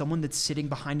paid by someone that's sitting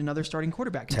behind another starting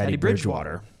quarterback. Teddy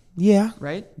Bridgewater. Yeah.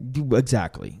 Right?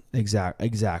 Exactly.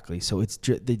 So it's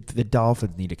the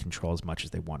Dolphins need to control as much as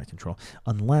they want to control,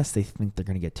 unless they think they're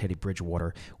going to get Teddy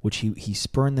Bridgewater, which he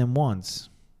spurned them once.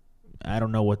 I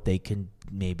don't know what they can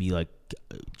maybe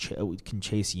can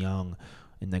Chase Young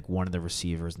and one of the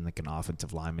receivers and an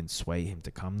offensive lineman sway him to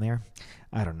come there.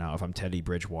 I don't know. If I'm Teddy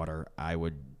Bridgewater, I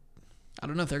would. I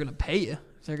don't know if they're going to pay you.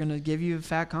 If they're going to give you a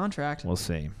fat contract. We'll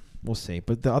see.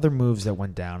 But the other moves that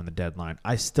went down in the deadline,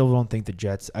 I still don't think the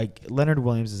Jets. Leonard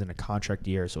Williams is in a contract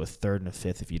year, so a third and a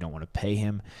fifth if you don't want to pay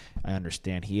him. I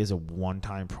understand he is a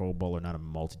one-time Pro Bowler, not a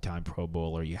multi-time Pro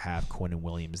Bowler. You have Quinnen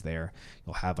Williams there.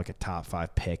 You'll have a top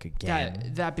 5 pick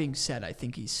again. That being said, I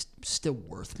think he's still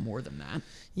worth more than that.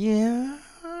 Yeah,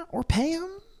 or pay him.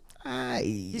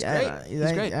 He's great.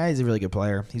 He's great. He's a really good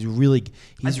player. He's really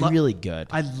good.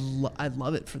 I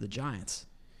love it for the Giants.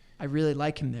 I really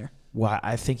like him there. Well,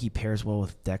 I think he pairs well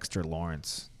with Dexter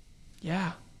Lawrence.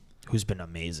 Yeah. Who's been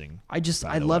amazing. I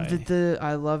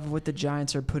love what the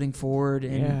Giants are putting forward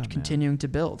and continuing to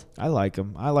build. I like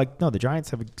him. The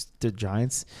Giants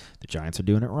are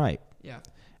doing it right. Yeah.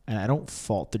 And I don't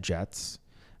fault the Jets.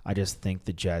 I just think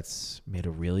the Jets made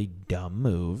a really dumb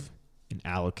move and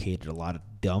allocated a lot of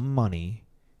dumb money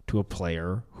to a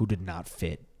player who did not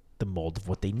fit the mold of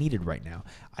what they needed right now.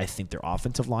 I think their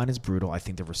offensive line is brutal. I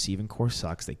think their receiving core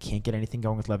sucks. They can't get anything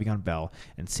going with Le'Veon Bell,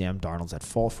 and Sam Darnold's at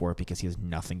fault for it because he has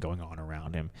nothing going on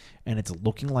around him. And I'm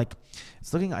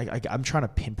trying to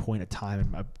pinpoint a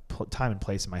time and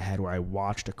place in my head where I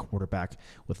watched a quarterback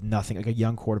with nothing, a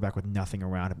young quarterback with nothing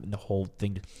around him, and the whole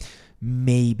thing.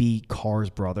 Maybe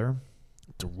Carr's brother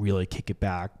to really kick it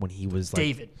back when he was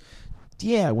David.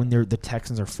 Yeah, when the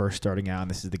Texans are first starting out, and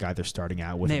this is the guy they're starting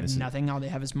out with. And they have nothing. All they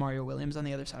have is Mario Williams on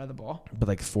the other side of the ball.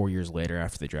 But 4 years later,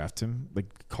 after they draft him,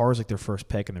 Carr's their first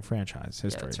pick in their franchise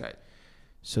history. Yeah, that's right.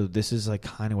 So this is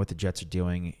kind of what the Jets are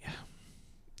doing.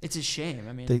 It's a shame.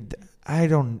 I mean,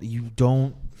 you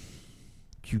don't.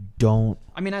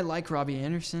 I mean, I like Robbie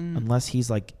Anderson. Unless he's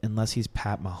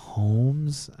Pat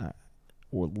Mahomes.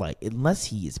 Unless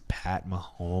he is Pat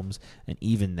Mahomes, and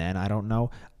even then, I don't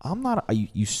know.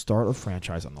 You start a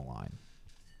franchise on the line.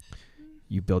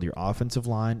 You build your offensive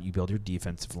line, you build your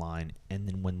defensive line, and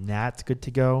then when that's good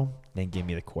to go, then give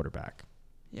me the quarterback.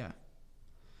 Yeah.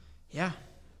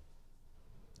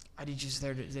 They just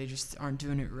aren't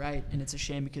doing it right, and it's a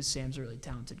shame because Sam's a really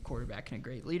talented quarterback and a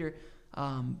great leader,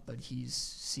 but he's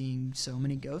seeing so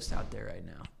many ghosts out there right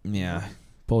now. Yeah.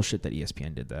 Bullshit that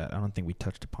ESPN did that. I don't think we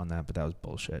touched upon that, but that was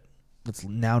bullshit.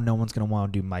 Now no one's going to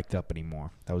want to do mic'd up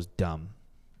anymore. That was dumb.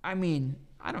 I mean,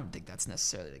 I don't think that's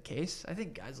necessarily the case. I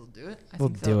think guys will do it. I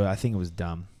think it was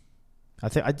dumb.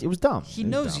 It was dumb. He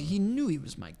knew he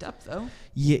was mic'd up, though.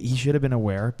 Yeah, he should have been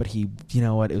aware, but you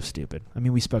know what? It was stupid. I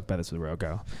mean, we spoke about this with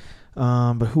Rogo.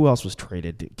 But who else was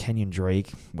traded? Kenyon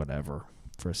Drake, whatever,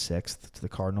 for a 6th to the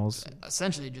Cardinals.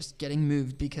 Essentially just getting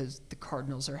moved because the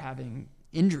Cardinals are having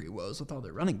injury woes with all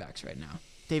their running backs right now.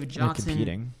 David Johnson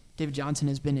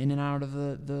has been in and out of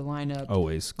the lineup.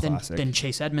 Always classic. Then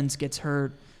Chase Edmonds gets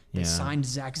hurt. They signed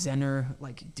Zach Zenner.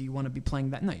 Do you want to be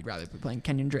playing that? No, you'd rather be playing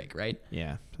Kenyon Drake, right?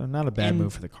 Yeah. So not a bad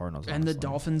move for the Cardinals. And honestly. The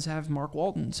Dolphins have Mark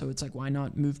Walton, so it's why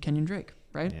not move Kenyon Drake,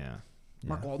 right? Yeah.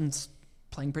 Mark Walton's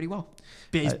playing pretty well.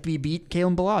 He beat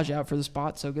Kalen Ballage out for the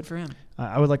spot, so good for him.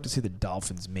 I would like to see the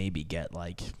Dolphins maybe get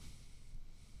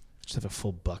just have a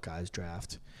full Buckeyes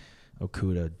draft.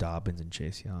 Okudah, Dobbins, and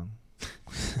Chase Young.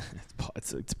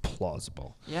 It's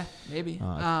plausible. Yeah, maybe.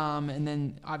 And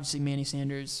then obviously Manny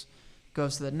Sanders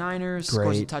goes to the Niners,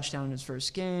 scores a touchdown in his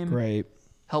first game. Great.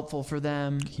 Helpful for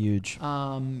them. Huge.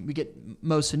 We get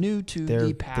Mo Sanu to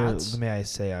the Pats. May I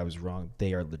say I was wrong.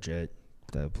 They are legit.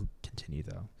 Continue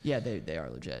though. Yeah, they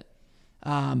are legit.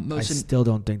 I still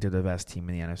don't think they're the best team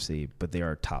in the NFC, but they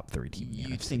are a top 3 team in the NFC.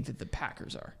 You think that the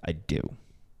Packers are? I do.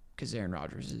 Because Aaron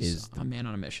Rodgers is a man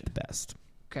on a mission. The best.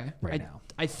 Okay. Right now.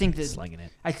 I think that slinging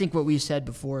it. I think what we said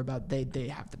before about they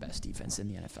have the best defense in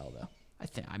the NFL though. I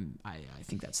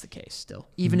think that's the case still.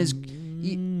 Even as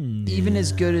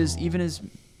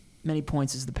many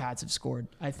points as the Pats have scored,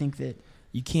 I think that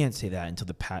you can't say that until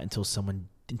the Pat.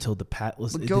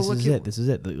 This is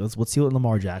it. Let's see what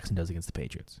Lamar Jackson does against the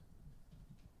Patriots.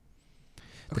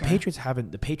 Okay.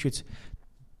 The Patriots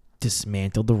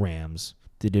dismantled the Rams.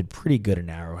 They did pretty good in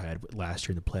Arrowhead last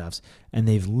year in the playoffs, and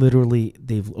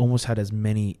they've almost had as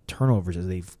many turnovers as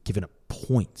they've given up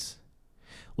points.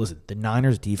 Listen, the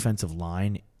Niners' defensive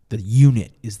line, the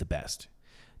unit is the best.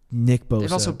 Nick Bosa.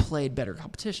 They've also played better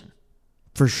competition.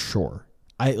 For sure.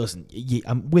 I'm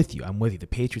with you. The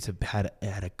Patriots have had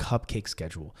a cupcake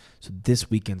schedule, so this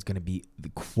weekend's going to be the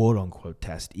quote-unquote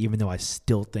test, even though I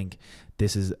still think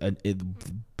this is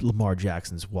Lamar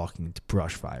Jackson's walking into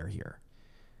brush fire here,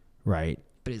 right?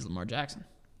 But he's Lamar Jackson.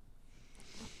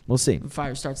 We'll see. The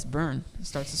fire starts to burn. It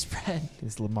starts to spread.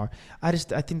 It's Lamar. I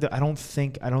don't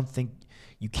think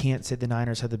you can't say the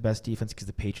Niners have the best defense because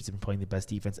the Patriots have been playing the best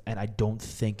defense, and I don't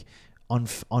think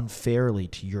unfairly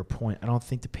to your point, I don't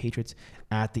think the Patriots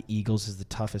at the Eagles is the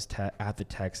toughest at the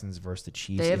Texans versus the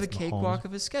Chiefs. They have a cakewalk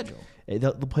of a schedule.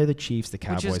 They'll play the Chiefs, the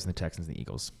Cowboys, and the Texans, and the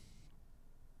Eagles.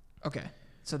 Okay,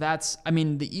 so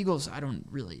the Eagles I don't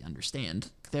really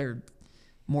understand. They're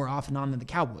more off and on than the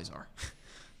Cowboys are.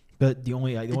 But the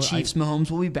Chiefs, Mahomes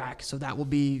will be back, so that will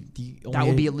be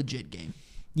a legit game.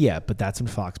 Yeah, but that's in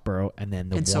Foxborough, and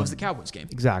then so is the Cowboys game.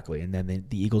 Exactly, and then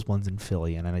the Eagles one's in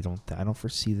Philly, and I don't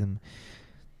foresee them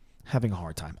having a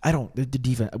hard time. The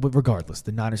defense, regardless,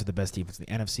 the Niners are the best defense in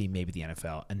the NFC, maybe the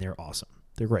NFL, and they're awesome.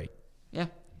 They're great. Yeah.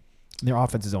 And their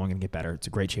offense is only going to get better. It's a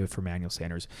great trade for Emmanuel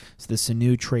Sanders. So the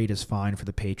Sanu trade is fine for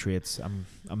the Patriots. I'm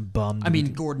bummed. I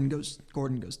mean, Gordon goes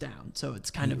down, so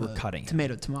it's kind of cutting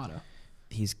tomato.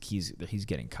 He's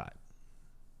getting cut.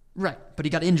 Right, but he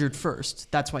got injured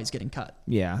first. That's why he's getting cut.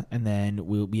 Yeah, and then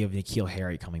we have N'Keal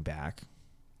Harry coming back.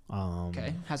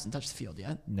 Okay, hasn't touched the field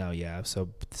yet. No, yeah. So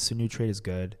the Sanu trade is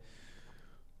good.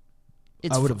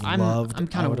 I would have loved.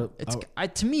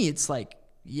 To me, it's like,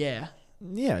 yeah.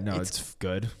 Yeah, no, it's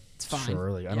good. It's fine.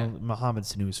 Sure, Mohamed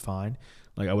Sanu is fine.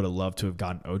 Like I would have loved to have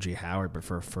gotten O.J. Howard, but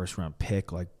for a first round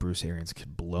pick, like Bruce Arians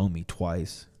could blow me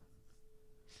twice.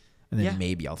 And then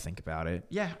maybe I'll think about it.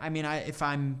 Yeah, I mean, if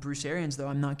I'm Bruce Arians, though,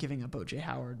 I'm not giving up O.J.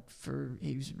 Howard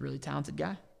he's a really talented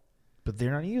guy. But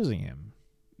they're not using him.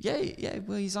 Yeah.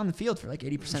 Well, he's on the field for like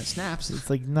 80% of snaps. It's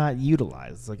like not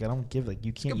utilized. It's like I don't give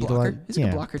you can't utilize. He's a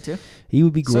good blocker too. He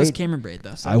would be great. So is Cameron Braid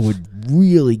though. So. I would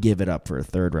really give it up for a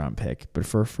 3rd round pick, but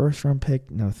for a 1st round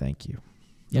pick, no, thank you.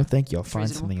 No, thank you. I'll find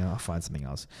something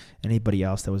else. Anybody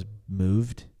else that was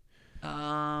moved?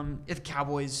 If the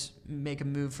Cowboys make a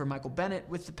move for Michael Bennett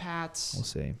with the Pats, we'll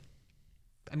see.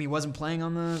 I mean, he wasn't playing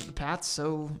on the Pats,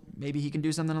 so maybe he can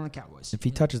do something on the Cowboys. If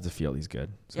he touches the field, he's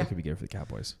good. So it could be good for the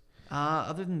Cowboys.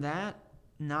 Other than that,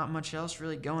 not much else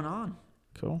really going on.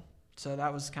 Cool. So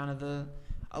that was kind of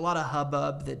a lot of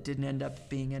hubbub that didn't end up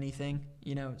being anything,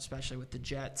 especially with the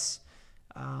Jets.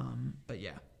 But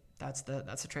yeah, that's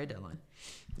the trade deadline.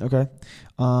 Okay.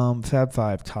 Fab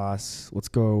 5 toss. Let's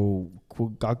go.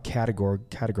 I'll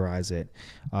categorize it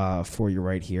for you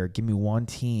right here. Give me one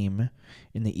team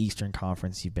in the Eastern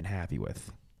Conference you've been happy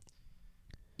with.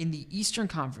 In the Eastern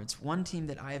Conference, one team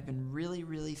that I have been really,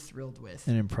 really thrilled with.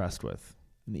 And impressed with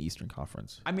in the Eastern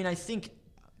Conference. I mean, I think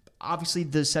obviously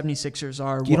the 76ers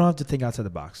are... You don't have to think outside the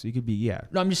box. You could be,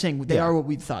 No, I'm just saying they are what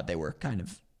we thought they were, kind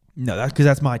of. No, because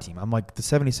that's my team. I'm like, the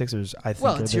 76ers, I think...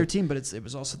 Well, it's your team, but it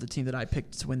was also the team that I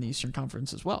picked to win the Eastern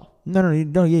Conference as well. No,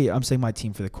 yeah. I'm saying my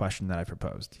team for the question that I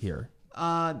proposed here.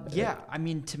 Yeah, I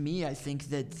mean, to me, I think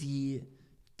that the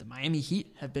Miami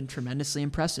Heat have been tremendously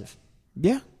impressive.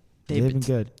 Yeah, they've been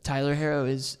good. Tyler Herro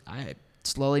is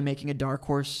slowly making a dark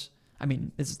horse. I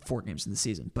mean, this is 4 games in the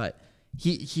season, but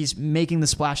he's making the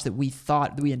splash that we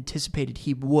anticipated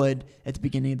he would at the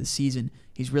beginning of the season.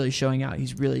 He's really showing out.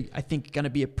 He's really, I think, going to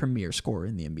be a premier scorer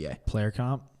in the NBA. Player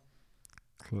comp?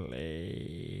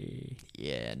 Clay.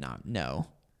 Yeah, no.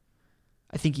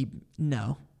 I think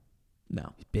no.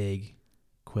 He's big,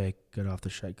 quick, good off the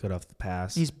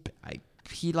pass.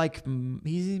 He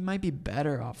might be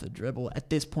better off the dribble at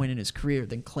this point in his career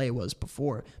than Clay was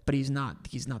before, but he's not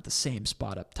the same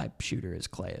spot up type shooter as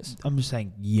Clay is. I'm just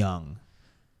saying young.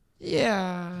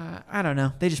 Yeah, I don't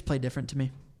know. They just play different to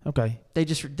me. Okay.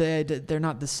 They're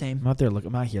not the same.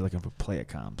 I'm out here looking for player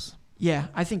comps. Yeah,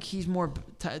 I think he's more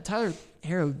Tyler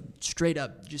Hero straight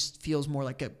up just feels more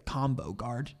like a combo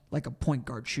guard, like a point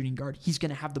guard, shooting guard. He's going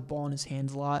to have the ball in his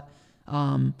hands a lot,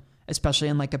 especially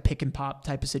in like a pick and pop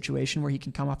type of situation where he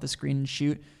can come off the screen and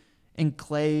shoot. And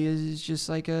Clay is just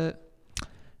like a...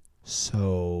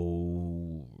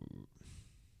 So...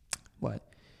 What?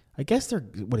 I guess they're...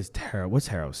 What's Harrow?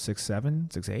 6'7",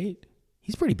 6'8"?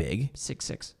 He's pretty big.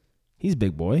 6'6". He's a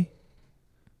big boy.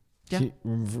 Yeah. Should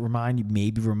remind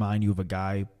you of a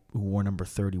guy who wore number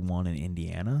 31 in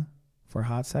Indiana for a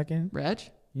hot second. Reg?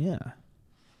 Yeah.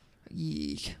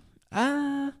 Yeek.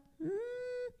 Well,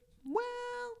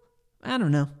 I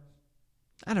don't know.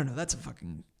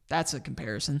 That's a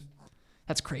comparison.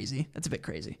 That's crazy. That's a bit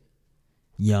crazy.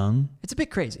 Young. It's a bit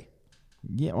crazy.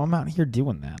 Yeah, well, I'm out here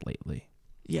doing that lately.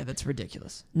 Yeah, that's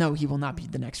ridiculous. No, he will not be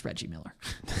the next Reggie Miller.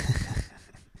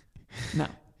 No.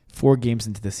 4 games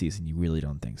into the season, you really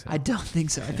don't think so? I don't think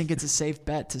so. I think it's a safe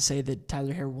bet to say that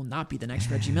Tyler Hero will not be the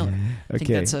next Reggie Miller. I think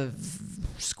that's a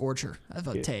scorcher of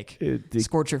a take.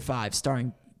 Scorcher 5,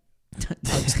 starring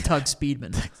Tug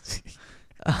Speedman.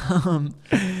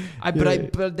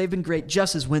 But they've been great.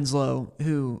 Justice Winslow,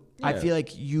 who I feel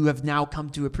like you have now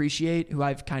come to appreciate, who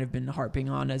I've kind of been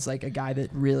harping on as like a guy that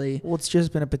really... Well, it's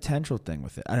just been a potential thing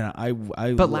with it. I don't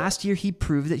know. But last year he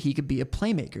proved that he could be a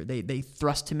playmaker. They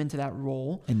thrust him into that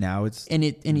role, and now it's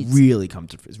really coming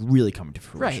to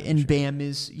fruition. Right, and Bam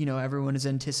is, everyone is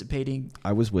anticipating.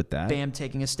 I was with that. Bam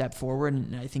taking a step forward,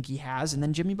 and I think he has. And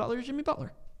then Jimmy Butler.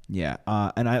 Yeah,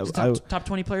 and He's top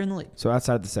 20 player in the league. So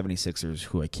outside the 76ers,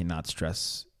 who I cannot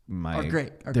stress, are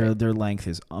great. Their length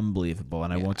is unbelievable,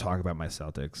 and I won't talk about my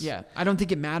Celtics. Yeah, I don't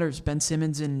think it matters. Ben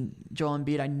Simmons and Joel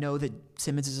Embiid. I know that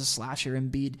Simmons is a slasher,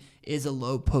 Embiid is a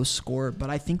low post scorer, but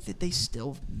I think that they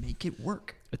still make it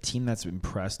work. A team that's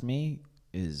impressed me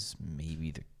is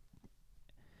maybe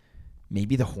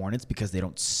the Hornets because they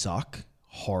don't suck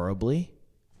horribly.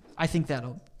 I think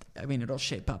it'll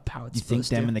shape up how it's supposed to. You think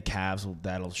them and the Cavs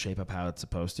that'll shape up how it's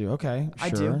supposed to? Okay, sure. I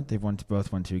do. They've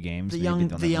both won 2 games. The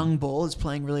young bull is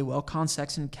playing really well. Con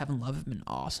Sexton and Kevin Love have been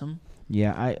awesome.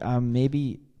 Yeah,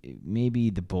 maybe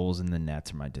the Bulls and the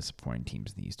Nets are my disappointing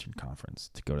teams in the Eastern Conference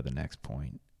to go to the next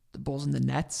point. The Bulls and the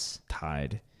Nets?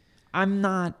 Tied. I'm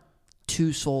not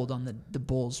too sold on the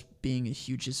Bulls being a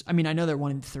huge... I mean, I know they're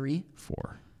 1-3.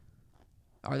 4.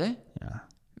 Are they? Yeah.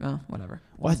 Well, whatever.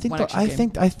 Well, I think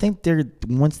they're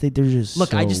just look.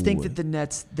 So, I just think that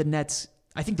the Nets.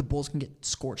 I think the Bulls can get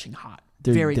scorching hot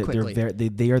very quickly.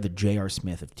 They are the J.R.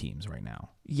 Smith of teams right now.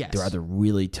 Yes, they're either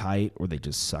really tight or they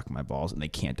just suck my balls, and they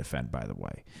can't defend. By the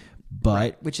way, but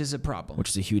right, which is a problem. Which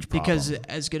is a huge problem because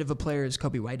as good of a player as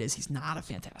Kobe White is, he's not a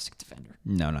fantastic defender.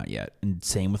 No, not yet. And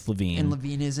same with Levine. And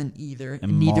Levine isn't either.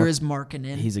 And neither is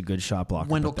Markkanen. He's a good shot blocker.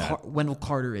 Wendell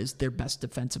Carter is their best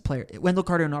defensive player. Wendell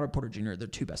Carter and Otto Porter Jr. are their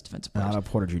 2 best defensive players. Otto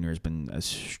Porter Jr. has been as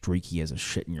streaky as a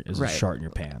shart in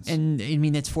your pants. And I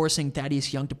mean, it's forcing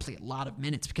Thaddeus Young to play a lot of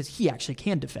minutes because he actually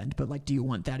can defend. But do you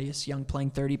want Thaddeus Young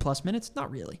playing 30+ minutes? Not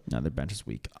really. No, their bench is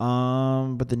weak.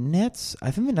 But the Nets,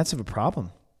 I think the Nets have a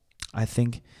problem. I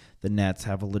think the Nets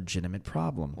have a legitimate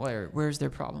problem. Where's their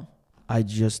problem? I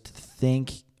just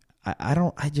think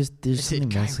there's something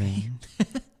missing.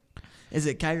 Is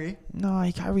it Kyrie?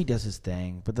 No, Kyrie does his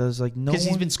thing, but there's no because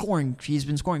he's been scoring. He's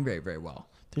been scoring very, very well.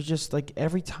 There's just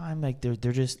every time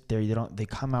they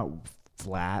come out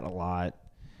flat a lot.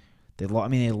 They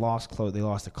lost close. They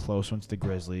lost a close one to the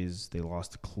Grizzlies. They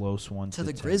lost a close one to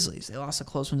the Grizzlies. They lost a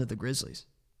close one to the Grizzlies.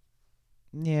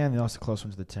 Yeah, and they lost a close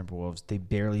one to the Timberwolves. They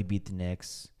barely beat the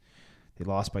Knicks. They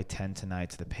lost by 10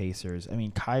 tonight to the Pacers. I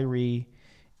mean,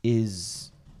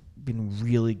 Kyrie's been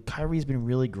really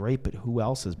great, but who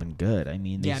else has been good? I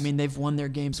mean, they've won their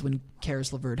games when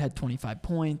Karis LeVert had 25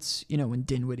 points. When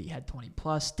Dinwiddie had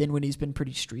 20+. Dinwiddie's been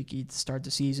pretty streaky to start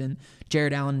the season.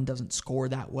 Jared Allen doesn't score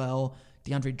that well.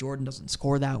 DeAndre Jordan doesn't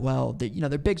score that well.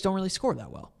 Their bigs don't really score that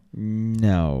well.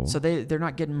 No. So they're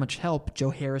not getting much help. Joe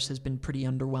Harris has been pretty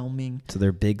underwhelming. So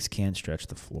their bigs can't stretch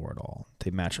the floor at all. They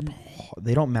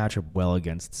don't match up well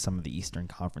against some of the Eastern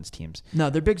Conference teams. No,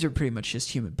 their bigs are pretty much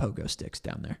just human pogo sticks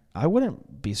down there. I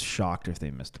wouldn't be shocked if they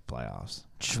missed the playoffs,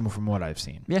 from what I've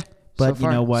seen. Yeah. But so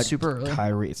far, you know what? Super early.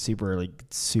 Kyrie, it's super early.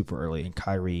 And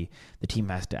Kyrie, the team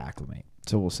has to acclimate.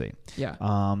 So we'll see. Yeah.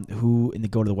 Who in the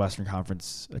go to the Western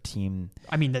Conference, a team?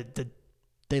 I mean,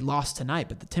 they lost tonight,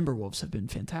 but the Timberwolves have been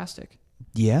fantastic.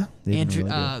 Yeah.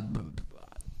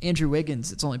 Andrew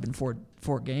Wiggins, it's only been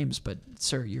four games, but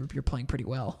sir, you're playing pretty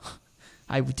well.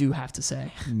 I do have to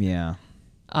say. Yeah.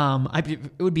 It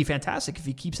would be fantastic if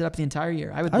he keeps it up the entire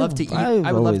year. I would love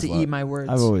to eat my words.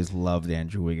 I've always loved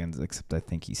Andrew Wiggins, except I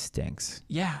think he stinks.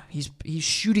 Yeah, he's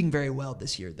shooting very well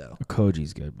this year though.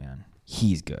 Koji's good, man.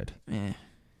 He's good.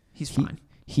 He's fine.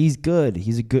 He's good.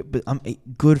 He's a good, but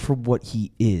good for what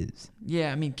he is.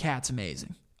 Yeah, I mean, Cat's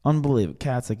amazing. Unbelievable.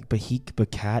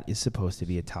 But Cat is supposed to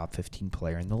be a top 15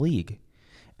 player in the league,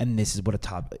 and this is what a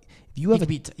top. If you have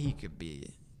he could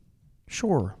be.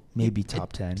 Sure, maybe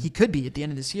top 10. He could be at the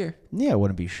end of this year. Yeah, I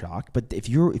wouldn't be shocked. But if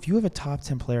you have a top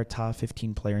 10 player, top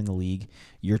 15 player in the league,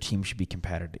 your team should be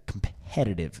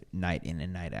competitive night in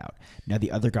and night out. Now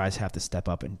the other guys have to step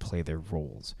up and play their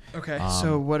roles. Okay.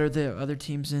 So what are the other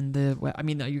teams in the? I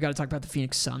mean, you got to talk about the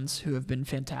Phoenix Suns, who have been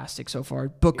fantastic so far.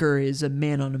 Booker is a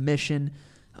man on a mission.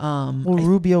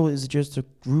 Rubio is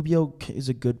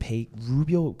a good pace.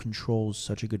 Rubio controls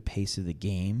such a good pace of the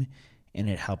game, and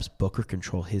it helps Booker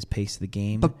control his pace of the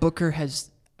game. But Booker has,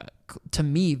 to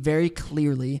me, very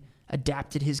clearly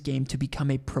adapted his game to become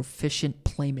a proficient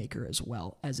playmaker as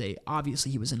well as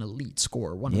obviously he was an elite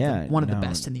scorer, one of the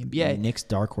best in the NBA. Nick's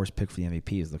dark horse pick for the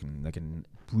MVP is looking like a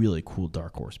really cool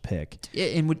dark horse pick.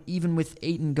 And even with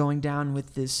Ayton going down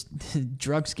with this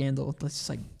drug scandal, it's just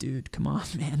like, dude, come on,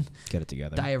 man. Get it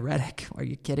together. Diuretic. Are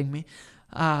you kidding me?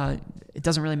 It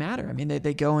doesn't really matter. I mean,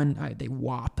 they go and they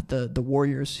whop the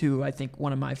Warriors, who I think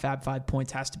one of my Fab 5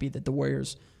 points has to be that the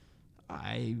Warriors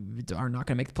are not going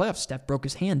to make the playoffs. Steph broke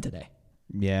his hand today.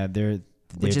 Yeah,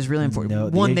 which is really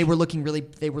important. They were looking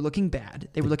bad.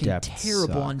 They were looking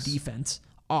terrible on defense.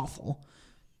 Awful.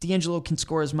 D'Angelo can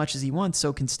score as much as he wants,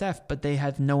 so can Steph, but they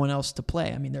have no one else to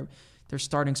play. I mean, their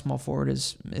starting small forward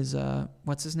is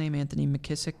what's his name? Anthony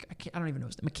McKissick. I don't even know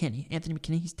his name. McKinney. Anthony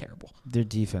McKinney. He's terrible. Their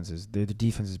defense is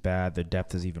bad. Their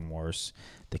depth is even worse.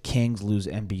 The Kings lose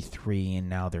MB3, and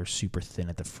now they're super thin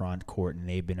at the front court, and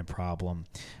they've been a problem.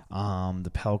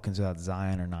 The Pelicans without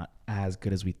Zion are not as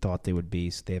good as we thought they would be,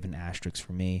 so they have an asterisk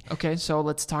for me. Okay, so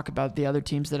let's talk about the other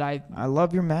teams that I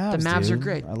love your Mavs. The Mavs dude. are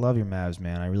great. I love your Mavs,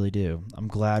 man. I really do. I'm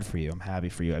glad for you. I'm happy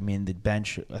for you. I mean, the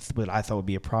bench, what I thought would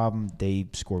be a problem, they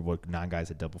scored 9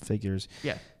 guys at double figures.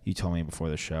 Yeah. You told me before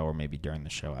the show, or maybe during the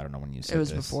show, I don't know when you said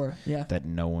this. It was before, yeah. That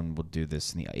no one will do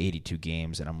this in the 82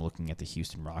 games, and I'm looking at the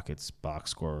Houston Rockets box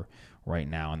score right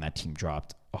now, and that team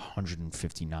dropped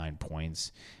 159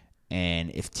 points.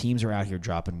 And if teams are out here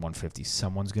dropping 150,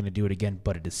 someone's going to do it again,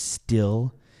 but it is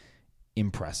still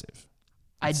impressive.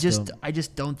 I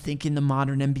just don't think in the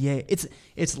modern NBA,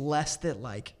 it's less that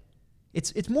like,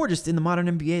 it's more just in the modern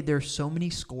NBA, there are so many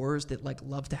scorers that like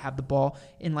love to have the ball,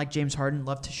 and like James Harden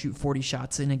love to shoot 40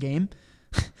 shots in a game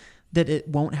that it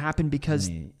won't happen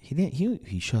because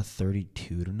he shot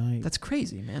 32 tonight. That's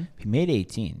crazy, man. He made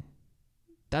 18.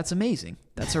 That's amazing.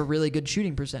 That's a really good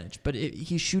shooting percentage. But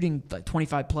he's shooting like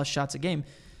 25 plus shots a game.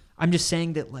 I'm just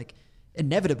saying that like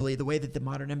inevitably the way that the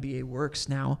modern NBA works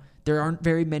now, there aren't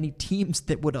very many teams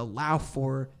that would allow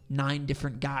for 9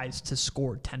 different guys to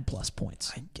score 10 plus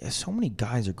points. I guess so many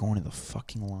guys are going to the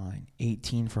fucking line.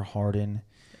 18 for Harden.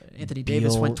 Anthony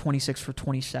Davis went 26 for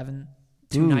 27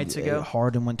 two nights ago.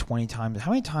 Harden went 20 times.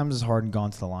 How many times has Harden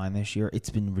gone to the line this year? It's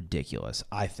been ridiculous,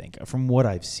 I think, from what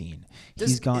I've seen. He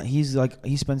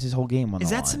spends his whole game on the line. Is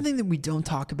that something that we don't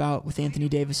talk about with Anthony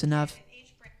Davis enough?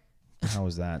 How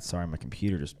was that? Sorry, my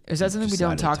computer just... Is that something we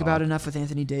don't talk about enough with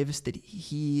Anthony Davis? That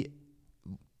he,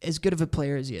 as good of a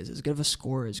player as he is, as good of a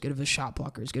scorer, as good of a shot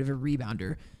blocker, as good of a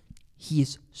rebounder, he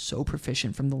is so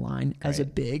proficient from the line as a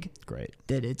big. Great.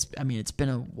 That it's been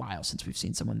a while since we've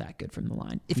seen someone that good from the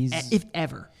line. If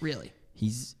ever, really.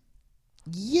 He's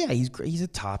great. He's a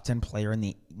top 10 player in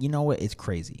the... You know what? It's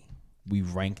crazy. We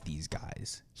rank these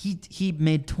guys. He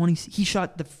made 20... He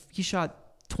shot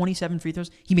 27 free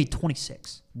throws. He made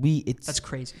 26. That's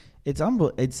crazy. It's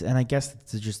unbelievable. And I guess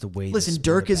it's just the way. Listen,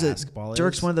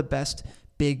 Dirk's one of the best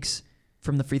bigs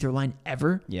from the free throw line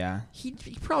ever. Yeah. He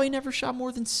probably never shot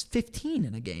more than 15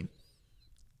 in a game.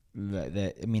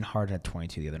 Harden had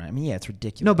 22 the other night. I mean, yeah, it's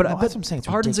ridiculous. No, but that's what I'm saying. It's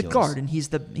Harden's ridiculous. a guard, and he's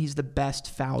the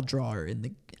best foul drawer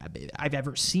I've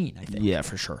ever seen. I think. Yeah,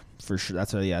 for sure.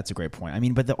 That's a great point. I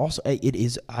mean, but also it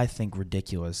is, I think,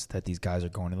 ridiculous that these guys are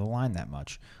going to the line that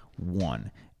much.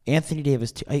 One, Anthony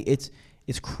Davis.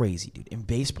 It's crazy, dude. In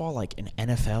baseball, like in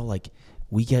NFL, like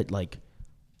we get like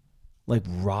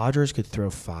Rodgers could throw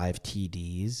 5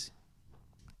 TDs,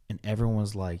 and everyone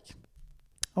was like,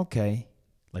 okay,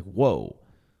 like whoa.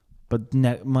 But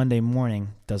Monday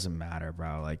morning doesn't matter,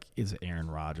 bro. Like it's Aaron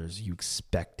Rodgers. You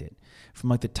expect it from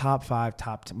like the top 5,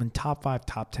 top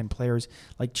 10 players.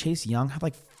 Like Chase Young had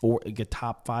like a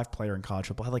top 5 player in college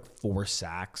football had like 4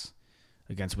 sacks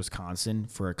against Wisconsin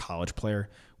for a college player,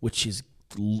 which is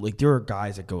like there are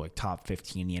guys that go like top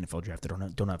 15 in the NFL draft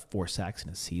that don't have 4 sacks in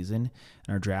a season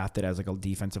and are drafted as like a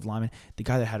defensive lineman. The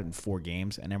guy that had it in 4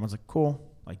 games, and everyone's like, cool,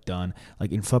 Like, done.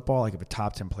 Like, in football, like, if a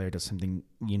top 10 player does something,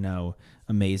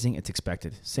 amazing, it's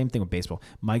expected. Same thing with baseball.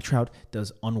 Mike Trout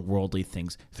does unworldly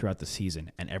things throughout the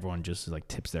season, and everyone just, like,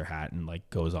 tips their hat and, like,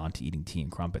 goes on to eating tea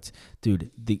and crumpets. Dude,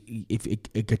 if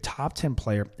a top 10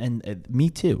 player, and me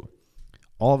too,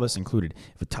 all of us included,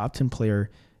 if a top 10 player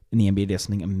in the NBA does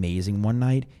something amazing one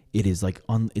night, it is, like,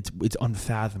 it's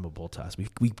unfathomable to us.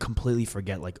 We completely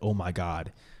forget, like, oh, my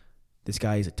God, this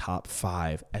guy is a top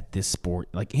 5 at this sport.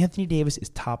 Like, Anthony Davis is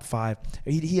top 5.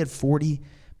 He had 40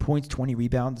 points, 20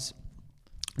 rebounds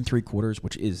in 3 quarters,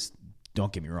 which is,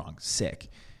 don't get me wrong, sick.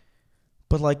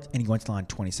 But, like, and he went to the line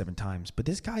 27 times. But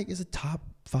this guy is a top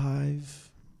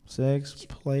 5, 6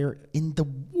 player in the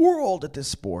world at this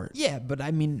sport. Yeah, but I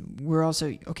mean, we're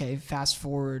also, okay, fast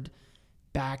forward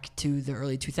back to the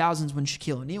early 2000s when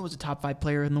Shaquille O'Neal was a top 5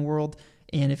 player in the world.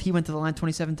 And if he went to the line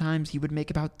 27 times, he would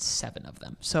make about 7 of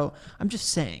them. So I'm just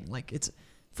saying, like, it's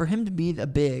for him to be a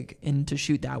big and to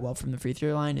shoot that well from the free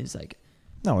throw line is like,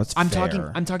 no, it's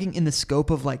fair. I'm talking in the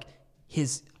scope of like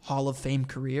his Hall of Fame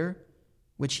career,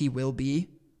 which he will be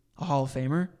a Hall of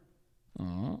Famer.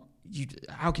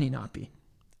 How can he not be?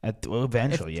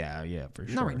 Eventually, yeah, for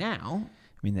sure. Not right now.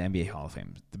 I mean, the NBA Hall of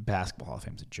Fame, the Basketball Hall of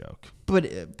Fame is a joke. But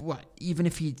what? Even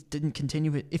if he didn't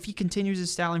continue it, if he continues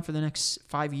his styling for the next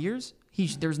 5 years,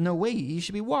 there's no way he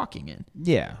should be walking in.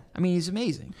 Yeah. I mean, he's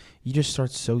amazing. You just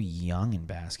start so young in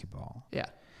basketball. Yeah.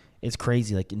 It's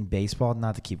crazy. Like, in baseball,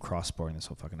 not to keep cross-sporting this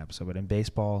whole fucking episode, but in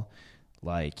baseball,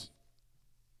 like,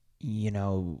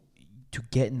 to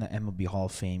get in the MLB Hall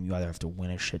of Fame, you either have to win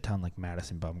a shit ton like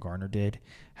Madison Bumgarner did,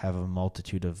 have a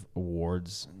multitude of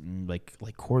awards, like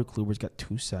Corey Kluber's got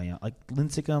 2 Cy Young, like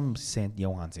Lincecum,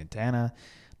 Johan Santana,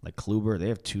 like Kluber, they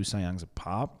have 2 Cy Youngs a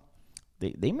pop.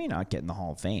 They may not get in the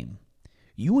Hall of Fame.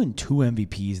 You win 2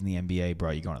 MVPs in the NBA,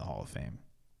 bro, you go in the Hall of Fame.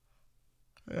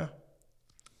 Yeah.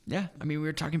 Yeah. I mean, we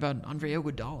were talking about Andre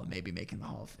Iguodala maybe making the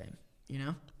Hall of Fame,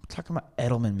 We're talking about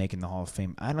Edelman making the Hall of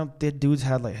Fame. The dude's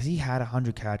had, like, has he had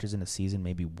 100 catches in a season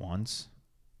maybe once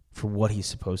for what he's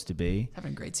supposed to be?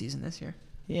 Having a great season this year.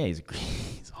 Yeah, he's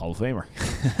a Hall of Famer.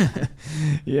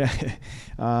 Yeah.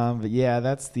 But yeah,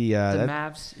 that's the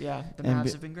Mavs. Yeah, the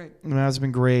Mavs have been great. The Mavs have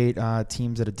been great.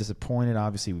 Teams that have disappointed.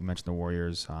 Obviously, we mentioned the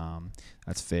Warriors.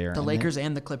 That's fair. The Lakers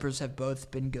and the Clippers have both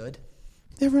been good.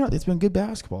 It's been good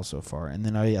basketball so far. And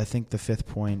then I think the fifth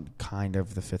point.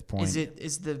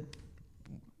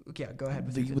 Yeah, go ahead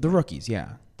with the rookies,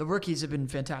 yeah. The rookies have been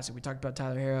fantastic. We talked about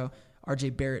Tyler Herro.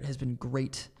 RJ Barrett has been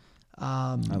great.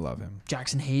 I love him.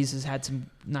 Jackson Hayes has had some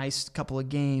nice couple of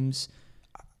games.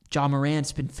 Ja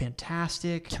Morant's been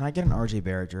fantastic. Can I get an RJ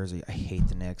Barrett jersey? I hate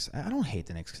the Knicks. I don't hate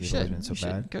the Knicks because he's always been so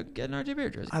bad. Go get an RJ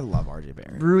Barrett jersey. I love RJ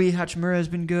Barrett. Rui Hachimura has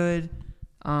been good.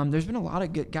 There's been a lot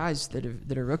of good guys that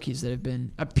are rookies that have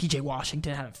been. PJ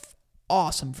Washington had an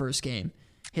awesome first game.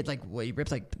 Hit he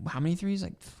ripped how many threes?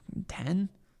 10?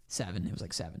 7. It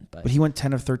was 7. But he went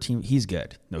 10 of 13. He's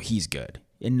good. No, he's good.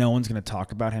 And no one's going to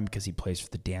talk about him because he plays for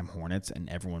the damn Hornets, and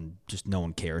no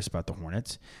one cares about the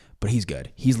Hornets. But he's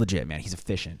good. He's legit, man. He's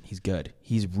efficient. He's good.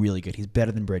 He's really good. He's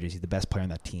better than Bridges. He's the best player on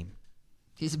that team.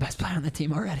 He's the best player on the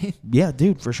team already. Yeah,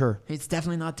 dude, for sure. It's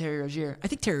definitely not Terry Rozier. I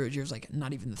think Terry Rozier's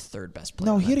not even the 3rd best player.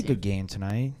 No, on he had a team. good game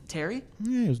tonight. Terry?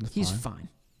 Yeah, he's fine.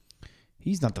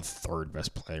 He's not the 3rd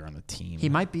best player on the team. He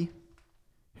might be.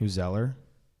 Who's Zeller?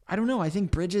 I don't know. I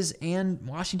think Bridges and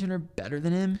Washington are better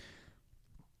than him.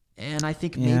 And I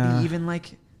think maybe even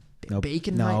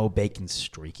Bacon. No, Bacon's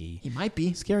streaky. He might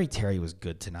be. Scary Terry was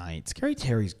good tonight. Scary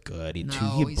Terry's good. He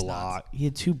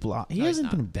had 2 blocks. He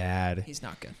hasn't been bad. He's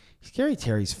not good. Scary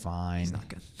Terry's fine. He's not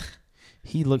good.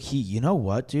 You know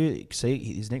what, dude? Say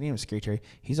his nickname is Scary Terry.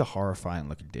 He's a horrifying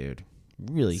looking dude.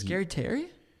 Really. Scary Terry?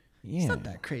 Yeah. He's not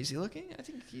that crazy looking. I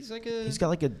think he's He's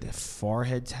got a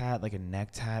forehead tat, a neck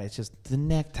tat. It's just the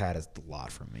neck tat is a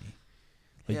lot for me.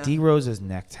 D Rose's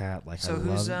neck tat. So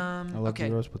I love D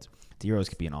Rose, but D Rose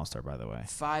could be an all-star, by the way.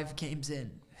 5 games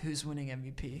in, who's winning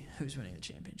MVP? Who's winning the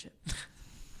championship?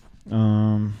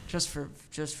 Just for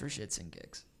shits and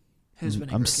gigs. Who's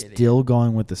winning? I'm still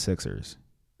going with the Sixers.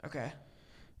 Okay.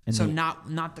 And so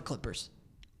not the Clippers.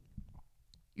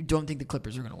 You don't think the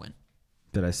Clippers are going to win?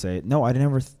 Did I say it? No, I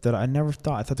never thought.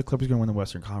 I thought the Clippers were going to win the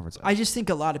Western Conference. I just think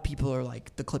a lot of people are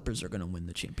the Clippers are going to win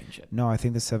the championship. No, I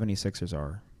think the 76ers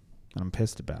are. And I'm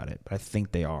pissed about it, but I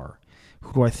think they are.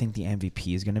 Who do I think the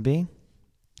MVP is going to be?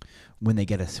 When they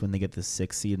get the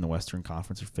 6th seed in the Western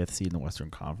Conference or 5th seed in the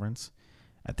Western Conference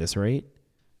at this rate?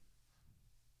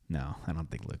 No, I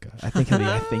don't think Luka. I think he'll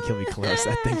be close.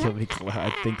 I think he'll be close.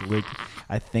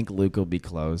 I think Luka will be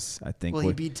close. Will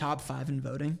he be top 5 in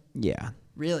voting? Yeah.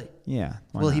 Really? Yeah.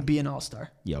 Will he be an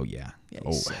all-star? Yo, yeah.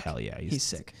 He's sick. Hell yeah. He's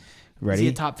sick. Ready? Is he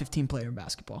a top 15 player in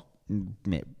basketball?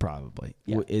 Probably.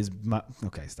 Yeah.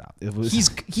 Okay, stop. It was,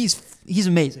 He's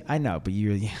amazing. I know, but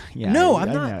you're yeah. No,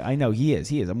 I'm not. I know he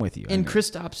is. I'm with you. And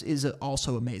Kristaps is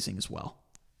also amazing as well.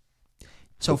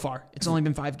 So far, it's only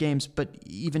been 5 games, but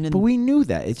But we knew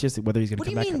that. It's just whether he's going to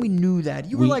come back. What do you mean we knew that?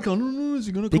 You were like, "Oh no, is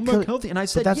he going to come back healthy?" And I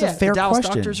said, that's "Yeah, a fair the Dallas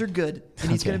question. doctors are good, and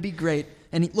he's going to be great."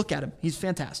 And look at him; he's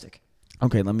fantastic.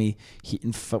 Okay,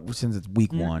 since it's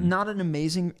week 1. Not an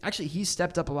amazing. Actually, he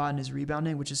stepped up a lot in his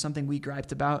rebounding, which is something we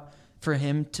griped about for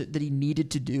him that he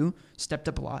needed to do. Stepped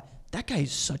up a lot. That guy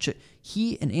is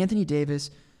he and Anthony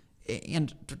Davis.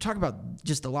 And to talk about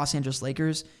just the Los Angeles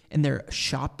Lakers and their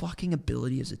shot blocking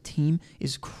ability as a team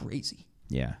is crazy.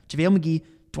 Yeah. JaVale McGee,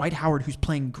 Dwight Howard, who's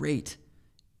playing great,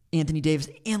 Anthony Davis,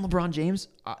 and LeBron James.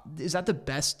 Is that the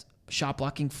best shot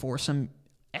blocking foursome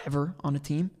ever on a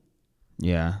team?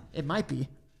 Yeah. It might be.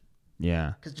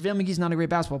 Yeah. Because JaVale McGee's not a great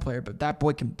basketball player, but that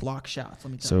boy can block shots.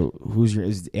 Let me tell you. So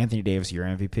is Anthony Davis your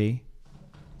MVP?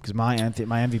 Because my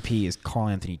MVP is Karl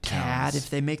Anthony Towns. Cat,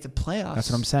 if they make the playoffs. That's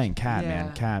what I'm saying. Cat, Yeah.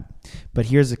 man. Cat. But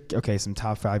here's some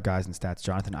top 5 guys in stats.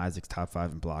 Jonathan Isaac's top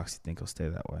 5 in blocks. You think he'll stay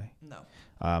that way?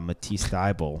 No. Matisse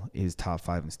Thybulle is top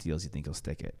 5 in steals. You think he'll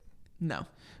stick it? No.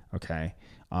 Okay.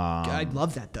 I'd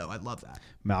love that, though. I'd love that.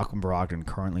 Malcolm Brogdon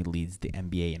currently leads the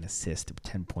NBA in assists with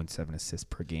 10.7 assists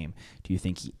per game. Do you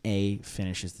think he, A,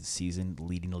 finishes the season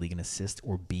leading the league in assists,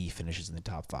 or B, finishes in the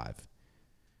top 5?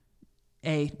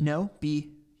 A, no.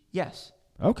 B, yes.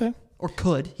 Okay. Or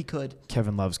could. He could.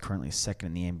 Kevin Love's currently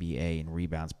second in the NBA in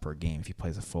rebounds per game. If he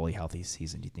plays a fully healthy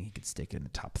season, do you think he could stick it in the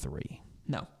top 3?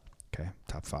 No. Okay.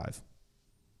 Top 5?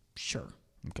 Sure.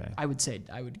 Okay. I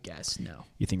would guess no.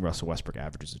 You think Russell Westbrook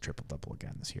averages a triple-double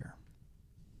again this year?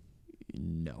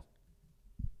 No.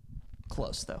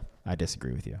 Close, though. I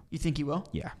disagree with you. You think he will?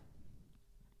 Yeah.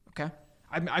 Okay.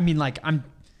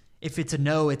 If it's a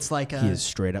no, it's like He is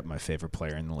straight up my favorite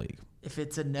player in the league. If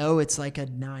it's a no, it's like a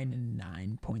 9 and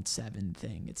 9.7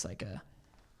 thing. It's like a.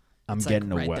 I'm it's getting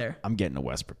like right there. I'm getting a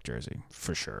Westbrook jersey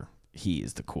for sure. He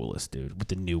is the coolest dude with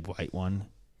the new white one.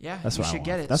 Yeah, that's you what I should want.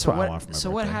 get it. That's what I want for my So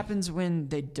birthday. what happens when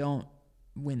they don't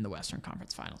win the Western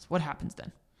Conference Finals? What happens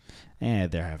then?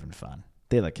 They're having fun.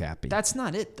 They look happy. That's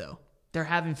not it, though. They're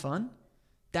having fun.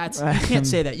 You can't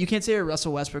say that. You can't say you're a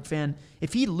Russell Westbrook fan.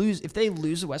 If they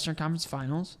lose the Western Conference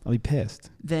Finals, I'll be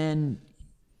pissed. Then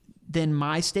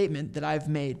my statement that I've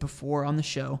made before on the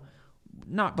show,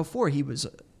 not before he was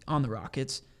on the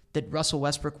Rockets, that Russell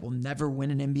Westbrook will never win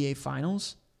an NBA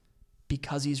Finals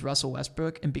because he's Russell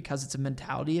Westbrook and because it's a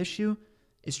mentality issue,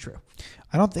 is true.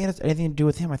 I don't think it has anything to do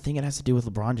with him. I think it has to do with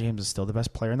LeBron James is still the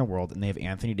best player in the world, and they have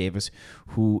Anthony Davis,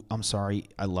 who, I'm sorry,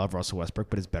 I love Russell Westbrook,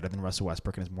 but is better than Russell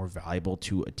Westbrook and is more valuable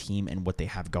to a team and what they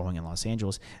have going in Los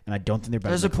Angeles. And I don't think they're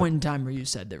better. There's a point in time where you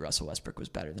said that Russell Westbrook was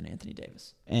better than Anthony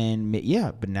Davis. And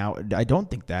yeah, but now I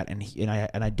don't think that, and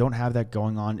I don't have that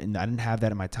going on, and I didn't have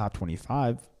that in my top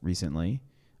 25 recently.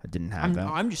 I didn't have that.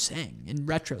 I'm just saying, in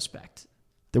retrospect.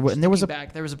 There was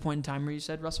a point in time where you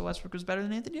said Russell Westbrook was better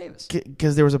than Anthony Davis.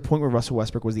 Because there was a point where Russell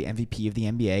Westbrook was the MVP of the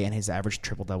NBA and his average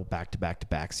triple-double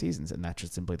back-to-back seasons, and that's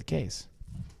just simply the case.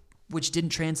 Which didn't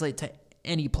translate to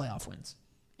any playoff wins.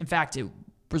 In fact, it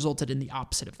resulted in the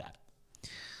opposite of that.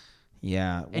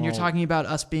 Yeah. And you're talking about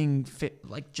us being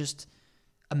just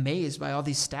amazed by all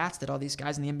these stats that all these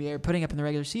guys in the NBA are putting up in the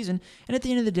regular season. And at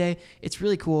the end of the day, it's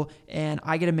really cool, and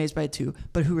I get amazed by it too,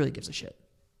 but who really gives a shit?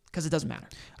 Because it doesn't matter.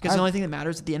 Because the only thing that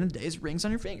matters at the end of the day is rings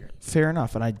on your finger. Fair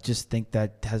enough. And I just think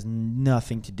that has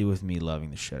nothing to do with me loving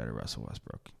the shit out of Russell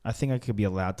Westbrook. I think I could be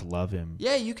allowed to love him.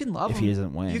 Yeah, you can love him. If he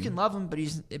doesn't win. You can love him,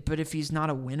 but if he's not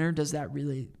a winner,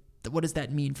 what does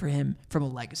that mean for him from a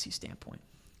legacy standpoint?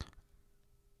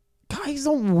 Guys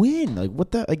don't win.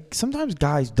 Sometimes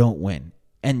guys don't win.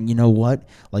 And you know what?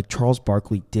 Like Charles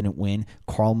Barkley didn't win.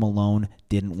 Karl Malone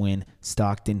didn't win.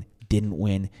 Stockton didn't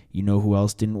win. You know who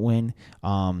else didn't win?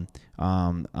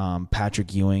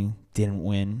 Patrick Ewing didn't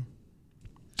win.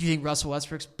 Do you think Russell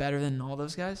Westbrook's better than all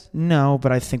those guys? No,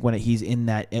 but I think when he's in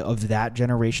that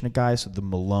generation of guys, so the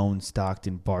Malone,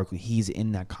 Stockton, Barkley, he's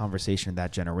in that conversation of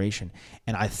that generation.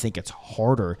 And I think it's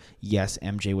harder. Yes,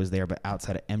 MJ was there, but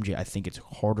outside of MJ, I think it's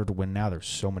harder to win now. There's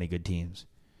so many good teams.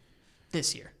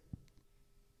 This year.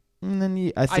 And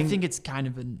then I think it's kind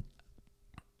of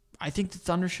I think the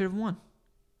Thunder should have won.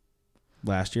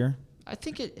 Last year? I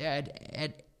think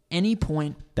at any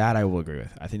point. That I will agree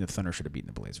with. I think the Thunder should have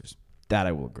beaten the Blazers. That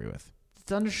I will agree with. The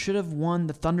Thunder should have won.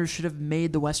 The Thunder should have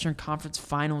made the Western Conference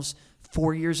Finals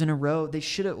 4 years in a row. They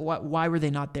should have. Why were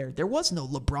they not there? There was no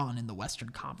LeBron in the Western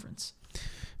Conference.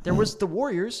 There was the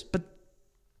Warriors,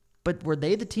 but were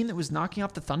they the team that was knocking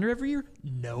off the Thunder every year?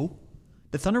 No.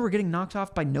 The Thunder were getting knocked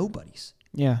off by nobodies.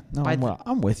 Yeah, no, By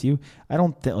I'm with you. I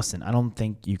don't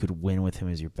think you could win with him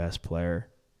as your best player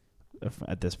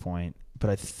at this point, but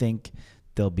I think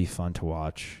they'll be fun to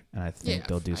watch, and I think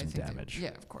they'll do some damage. Yeah,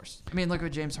 of course. I mean, look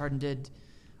what James Harden did.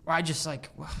 Or I just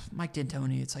Mike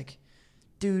D'Antoni. It's like,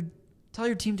 dude, tell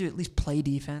your team to at least play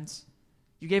defense.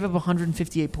 You gave up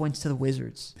 158 points to the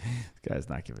Wizards. This guy's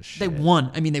not giving a shit. They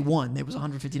won. I mean, they won. It was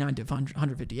 159 to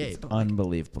 158. It's but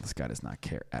unbelievable. This guy does not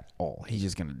care at all. He's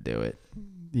just gonna do it.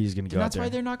 He's gonna go out there. That's why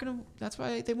they're not gonna. That's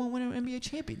why they won't win an NBA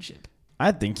championship.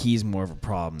 I think he's more of a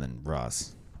problem than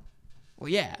Russ. Well,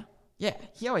 yeah,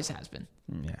 he always has been.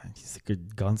 Yeah, he's a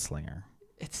good gunslinger.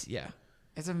 It's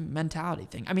a mentality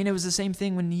thing. I mean, it was the same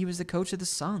thing when he was the coach of the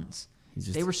Suns.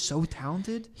 They were so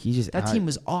talented. That team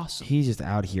was awesome. He's just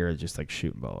out here just like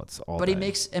shooting bullets all But day. he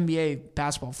makes NBA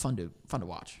basketball fun to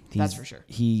watch. That's for sure.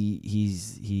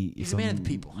 He's a man of the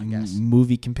people, I guess.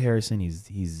 Movie comparison,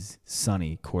 he's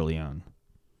Sonny Corleone.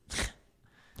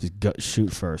 Just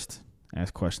shoot first,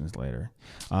 ask questions later.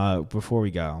 Before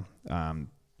we go,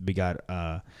 we got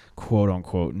a quote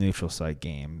unquote neutral site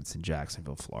game. It's in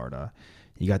Jacksonville, Florida.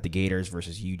 You got the Gators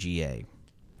versus UGA.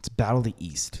 It's Battle of the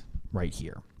East right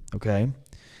here. Okay?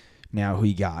 Now, who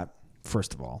you got?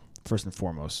 First and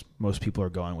foremost, most people are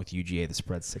going with UGA. The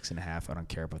spread's 6.5. I don't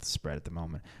care about the spread at the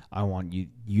moment. I want you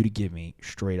to give me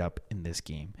straight up in this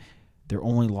game. Their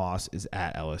only loss is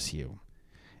at LSU.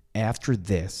 After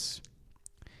this,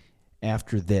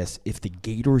 if the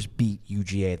Gators beat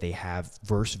UGA, they have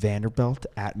versus Vanderbilt,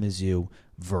 at Mizzou,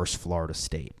 versus Florida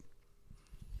State.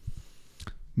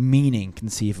 Meaning,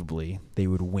 conceivably, they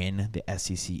would win the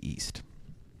SEC East.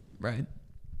 Right.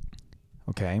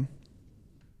 Okay.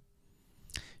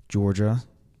 Georgia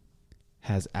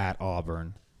has at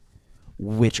Auburn,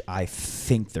 which I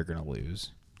think they're going to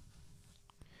lose.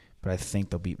 But I think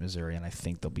they'll beat Missouri, and I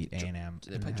think they'll beat A&M.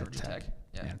 They play Georgia Tech.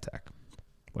 Yeah. And Tech.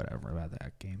 Whatever about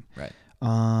that game. Right.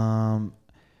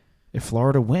 If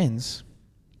Florida wins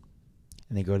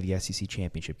and they go to the SEC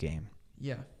championship game,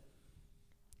 yeah,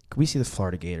 could we see the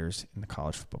Florida Gators in the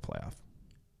college football playoff?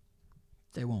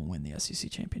 They won't win the SEC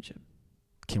championship.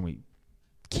 Can we?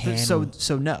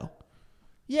 So no.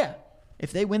 Yeah.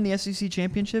 If they win the SEC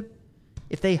championship,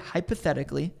 if they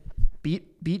hypothetically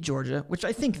beat Georgia, which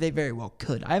I think they very well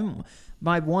could.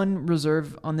 My one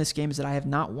reserve on this game is that I have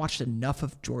not watched enough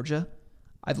of Georgia.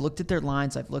 I've looked at their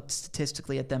lines. I've looked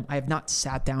statistically at them. I have not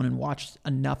sat down and watched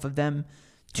enough of them.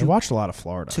 I watched a lot of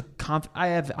Florida. I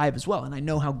have as well, and I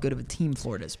know how good of a team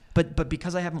Florida is. But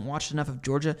because I haven't watched enough of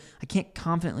Georgia, I can't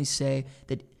confidently say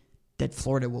that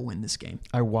Florida will win this game.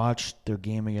 I watched their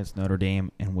game against Notre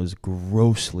Dame and was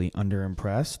grossly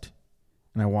underimpressed.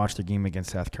 And I watched their game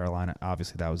against South Carolina.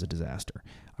 Obviously, that was a disaster.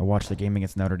 I watched the game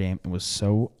against Notre Dame and was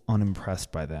so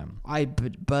unimpressed by them.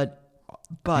 But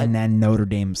and then Notre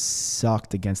Dame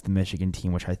sucked against the Michigan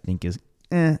team, which I think is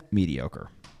mediocre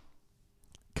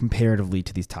comparatively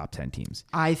to these top 10 teams.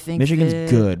 I think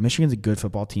Michigan's good. Michigan's a good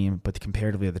football team, but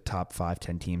comparatively to the top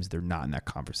 5-10 teams, they're not in that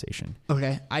conversation.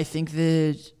 Okay, I think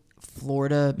that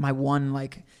Florida, my one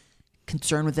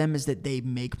concern with them is that they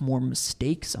make more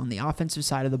mistakes on the offensive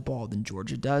side of the ball than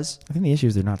Georgia does. I think the issue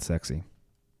is they're not sexy.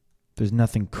 There's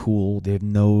nothing cool. They have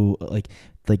no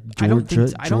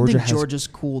Georgia. I don't think Georgia's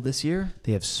cool this year.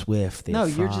 They have Swift. They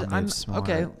have Smart.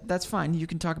 Okay. That's fine. You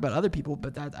can talk about other people,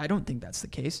 but I don't think that's the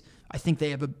case. I think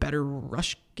they have a better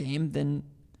rush game than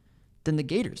the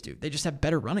Gators do. They just have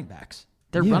better running backs.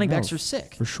 Their running backs are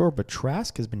sick for sure. But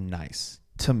Trask has been nice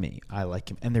to me. I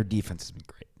like him, and their defense has been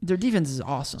great. Their defense is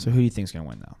awesome. So who do you think is going to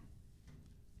win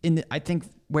though? I think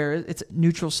where it's a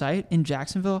neutral site in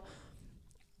Jacksonville.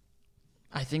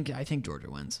 I think Georgia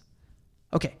wins.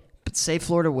 Okay, but say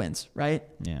Florida wins, right?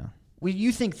 Yeah. Well,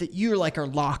 you think that you are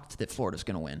locked that Florida's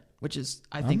going to win, which is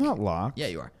I think I'm not locked. Yeah,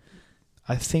 you are.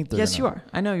 I think they're. Yes, you are.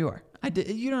 I know you are.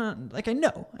 You don't I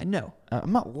know.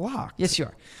 I'm not locked. Yes, you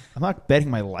are. I'm not betting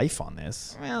my life on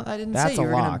this. Well, I didn't That's say you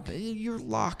were a lock. You're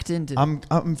locked into.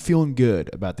 I'm feeling good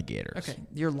about the Gators. Okay,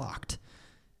 you're locked.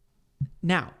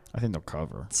 Now, I think they'll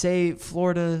cover. Say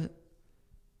Florida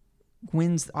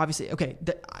wins. Obviously, okay.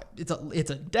 It's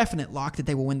a definite lock that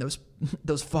they will win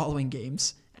those following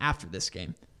games after this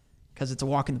game because it's a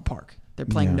walk in the park. They're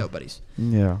playing nobodies.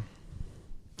 Yeah.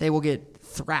 They will get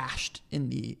thrashed in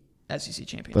the SEC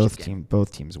championship game.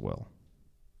 Both teams will.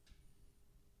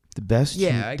 The best.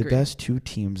 The best two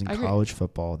teams in college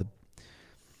football.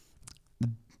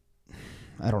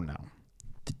 I don't know.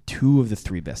 The two of the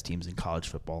three best teams in college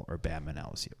football are Bama and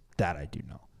LSU. That I do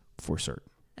know for certain.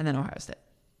 And then Ohio State.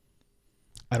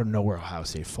 I don't know where Ohio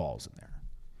State falls in there.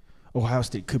 Ohio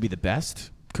State could be the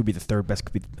best, could be the third best,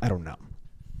 I don't know.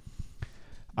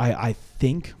 I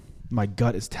think My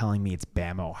gut is telling me it's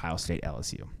Bama, Ohio State,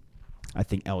 LSU. I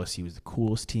think LSU is the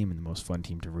coolest team and the most fun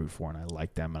team to root for, and I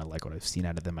like them, and I like what I've seen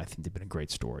out of them. I think they've been a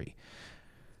great story.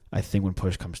 I think when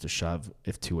push comes to shove,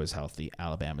 if Tua is healthy,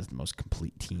 Alabama is the most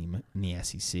complete team in the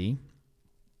SEC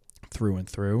through and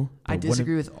through. But I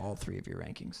disagree with all three of your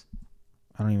rankings.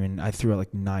 I threw out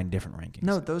like 9 different rankings.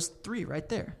 No, those 3 right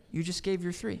there. You just gave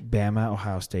your 3. Bama,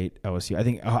 Ohio State, LSU. I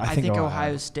think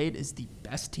Ohio State is the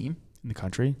best team in the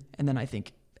country. And then I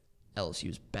think LSU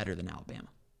is better than Alabama.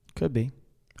 Could be.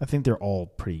 I think they're all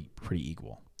pretty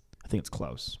equal. I think it's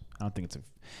close. I think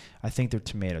they're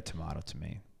tomato to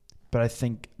me. But I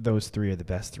think those 3 are the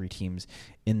best 3 teams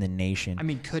in the nation. I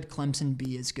mean, could Clemson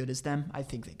be as good as them? I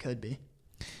think they could be.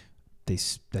 They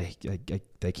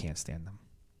can't stand them.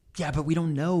 Yeah, but we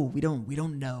don't know. We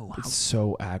don't know. It's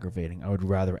so aggravating. I would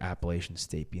rather Appalachian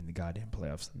State be in the goddamn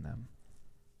playoffs than them.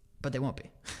 But they won't be.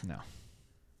 No.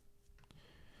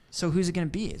 So who's it going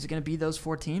to be? Is it going to be those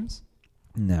 4 teams?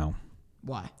 No.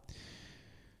 Why?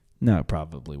 No, it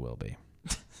probably will be.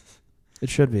 It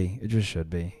should be. It just should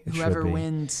be. Whoever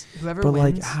wins. But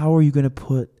like, how are you going to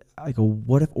put like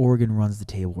what if Oregon runs the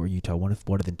table or Utah? What if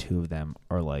one of the 2 of them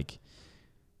are like?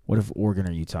 What if Oregon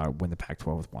or Utah win the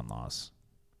Pac-12 with 1 loss?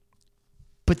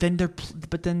 But then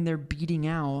they're beating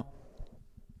out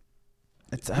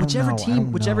whichever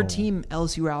team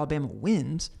LSU or Alabama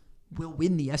wins will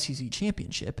win the SEC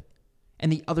championship,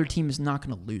 and the other team is not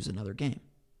going to lose another game.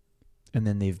 And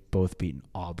then they've both beaten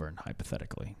Auburn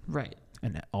hypothetically, right?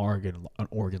 And an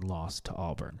Oregon lost to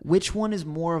Auburn. Which one is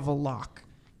more of a lock?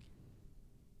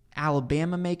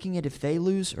 Alabama making it if they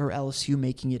lose, or LSU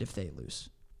making it if they lose?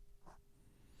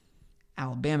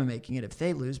 Alabama making it if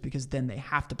they lose, because then they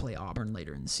have to play Auburn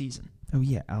later in the season. Oh,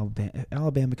 yeah.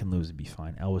 Alabama can lose and be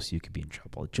fine. LSU could be in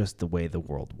trouble. Just the way the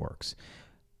world works.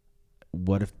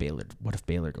 What if Baylor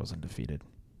goes undefeated?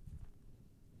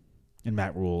 And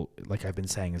Matt Rule, like I've been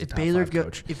saying, is a top 5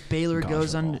 coach. If Baylor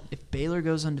goes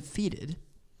undefeated,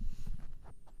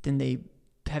 then they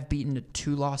have beaten a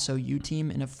 2-loss OU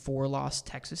team and a 4-loss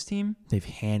Texas team.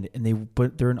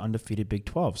 But they're an undefeated Big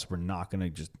 12, so we're not going to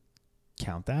just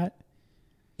count that.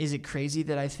 Is it crazy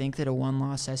that I think that a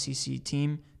 1-loss SEC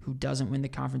team who doesn't win the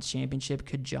conference championship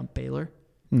could jump Baylor?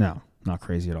 No, not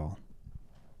crazy at all.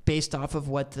 Based off of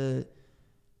what the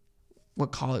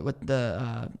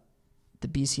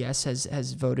BCS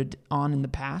has voted on in the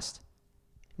past?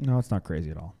 No, it's not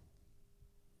crazy at all.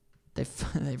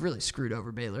 They've really screwed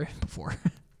over Baylor before.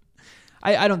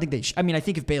 I don't think they should. I mean, I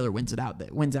think if Baylor wins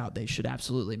out, they should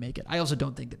absolutely make it. I also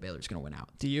don't think that Baylor's going to win out.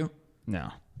 Do you? No.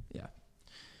 Yeah.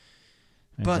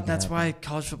 But that's why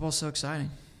college football is so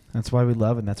exciting. That's why we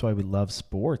love it, and that's why we love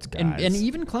sports, guys. And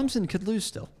even Clemson could lose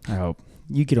still. I hope.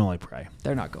 You could only pray.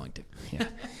 They're not going to. Yeah.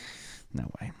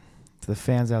 No way. To the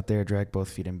fans out there, drag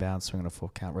both feet in bounds, swing on a full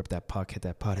count, rip that puck, hit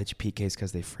that putt, hit your PKs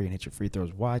because they're free, and hit your free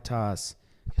throws. Why toss?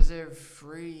 Because they're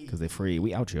free. Because they're free.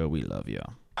 We out here. We love you.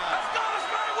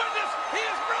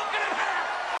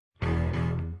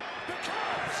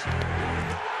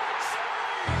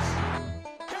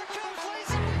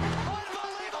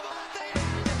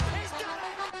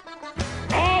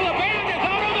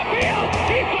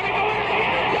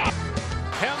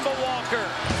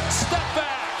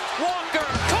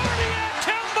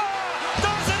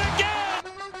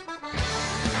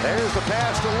 There's the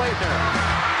pass to Leitner.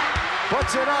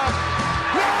 Puts it up.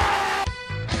 Yeah!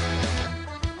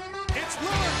 It's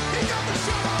Lillard. He got the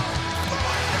shot off.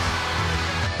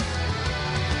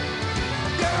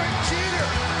 Derek Jeter,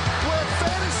 where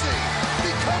fantasy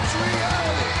becomes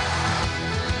reality.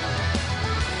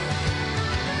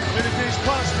 Anything's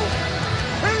possible.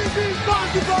 Anything's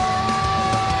possible.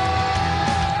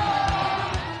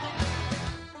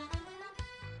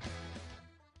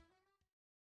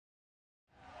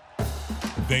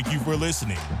 Thank you for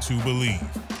listening to Believe.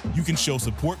 You can show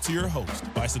support to your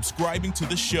host by subscribing to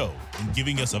the show and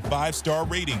giving us a 5-star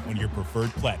rating on your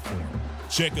preferred platform.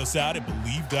 Check us out at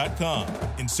Believe.com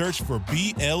and search for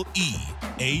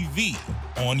BLEAV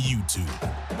on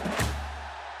YouTube.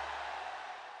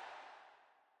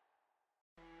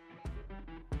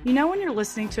 You know when you're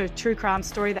listening to a true crime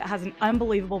story that has an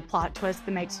unbelievable plot twist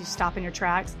that makes you stop in your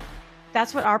tracks?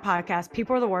 That's what our podcast,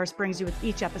 People Are the Worst, brings you with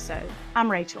each episode.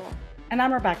 I'm Rachel. And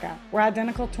I'm Rebecca. We're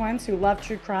identical twins who love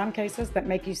true crime cases that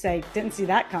make you say, didn't see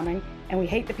that coming, and we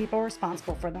hate the people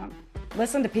responsible for them.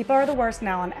 Listen to People Are the Worst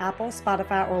now on Apple,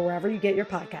 Spotify, or wherever you get your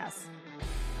podcasts.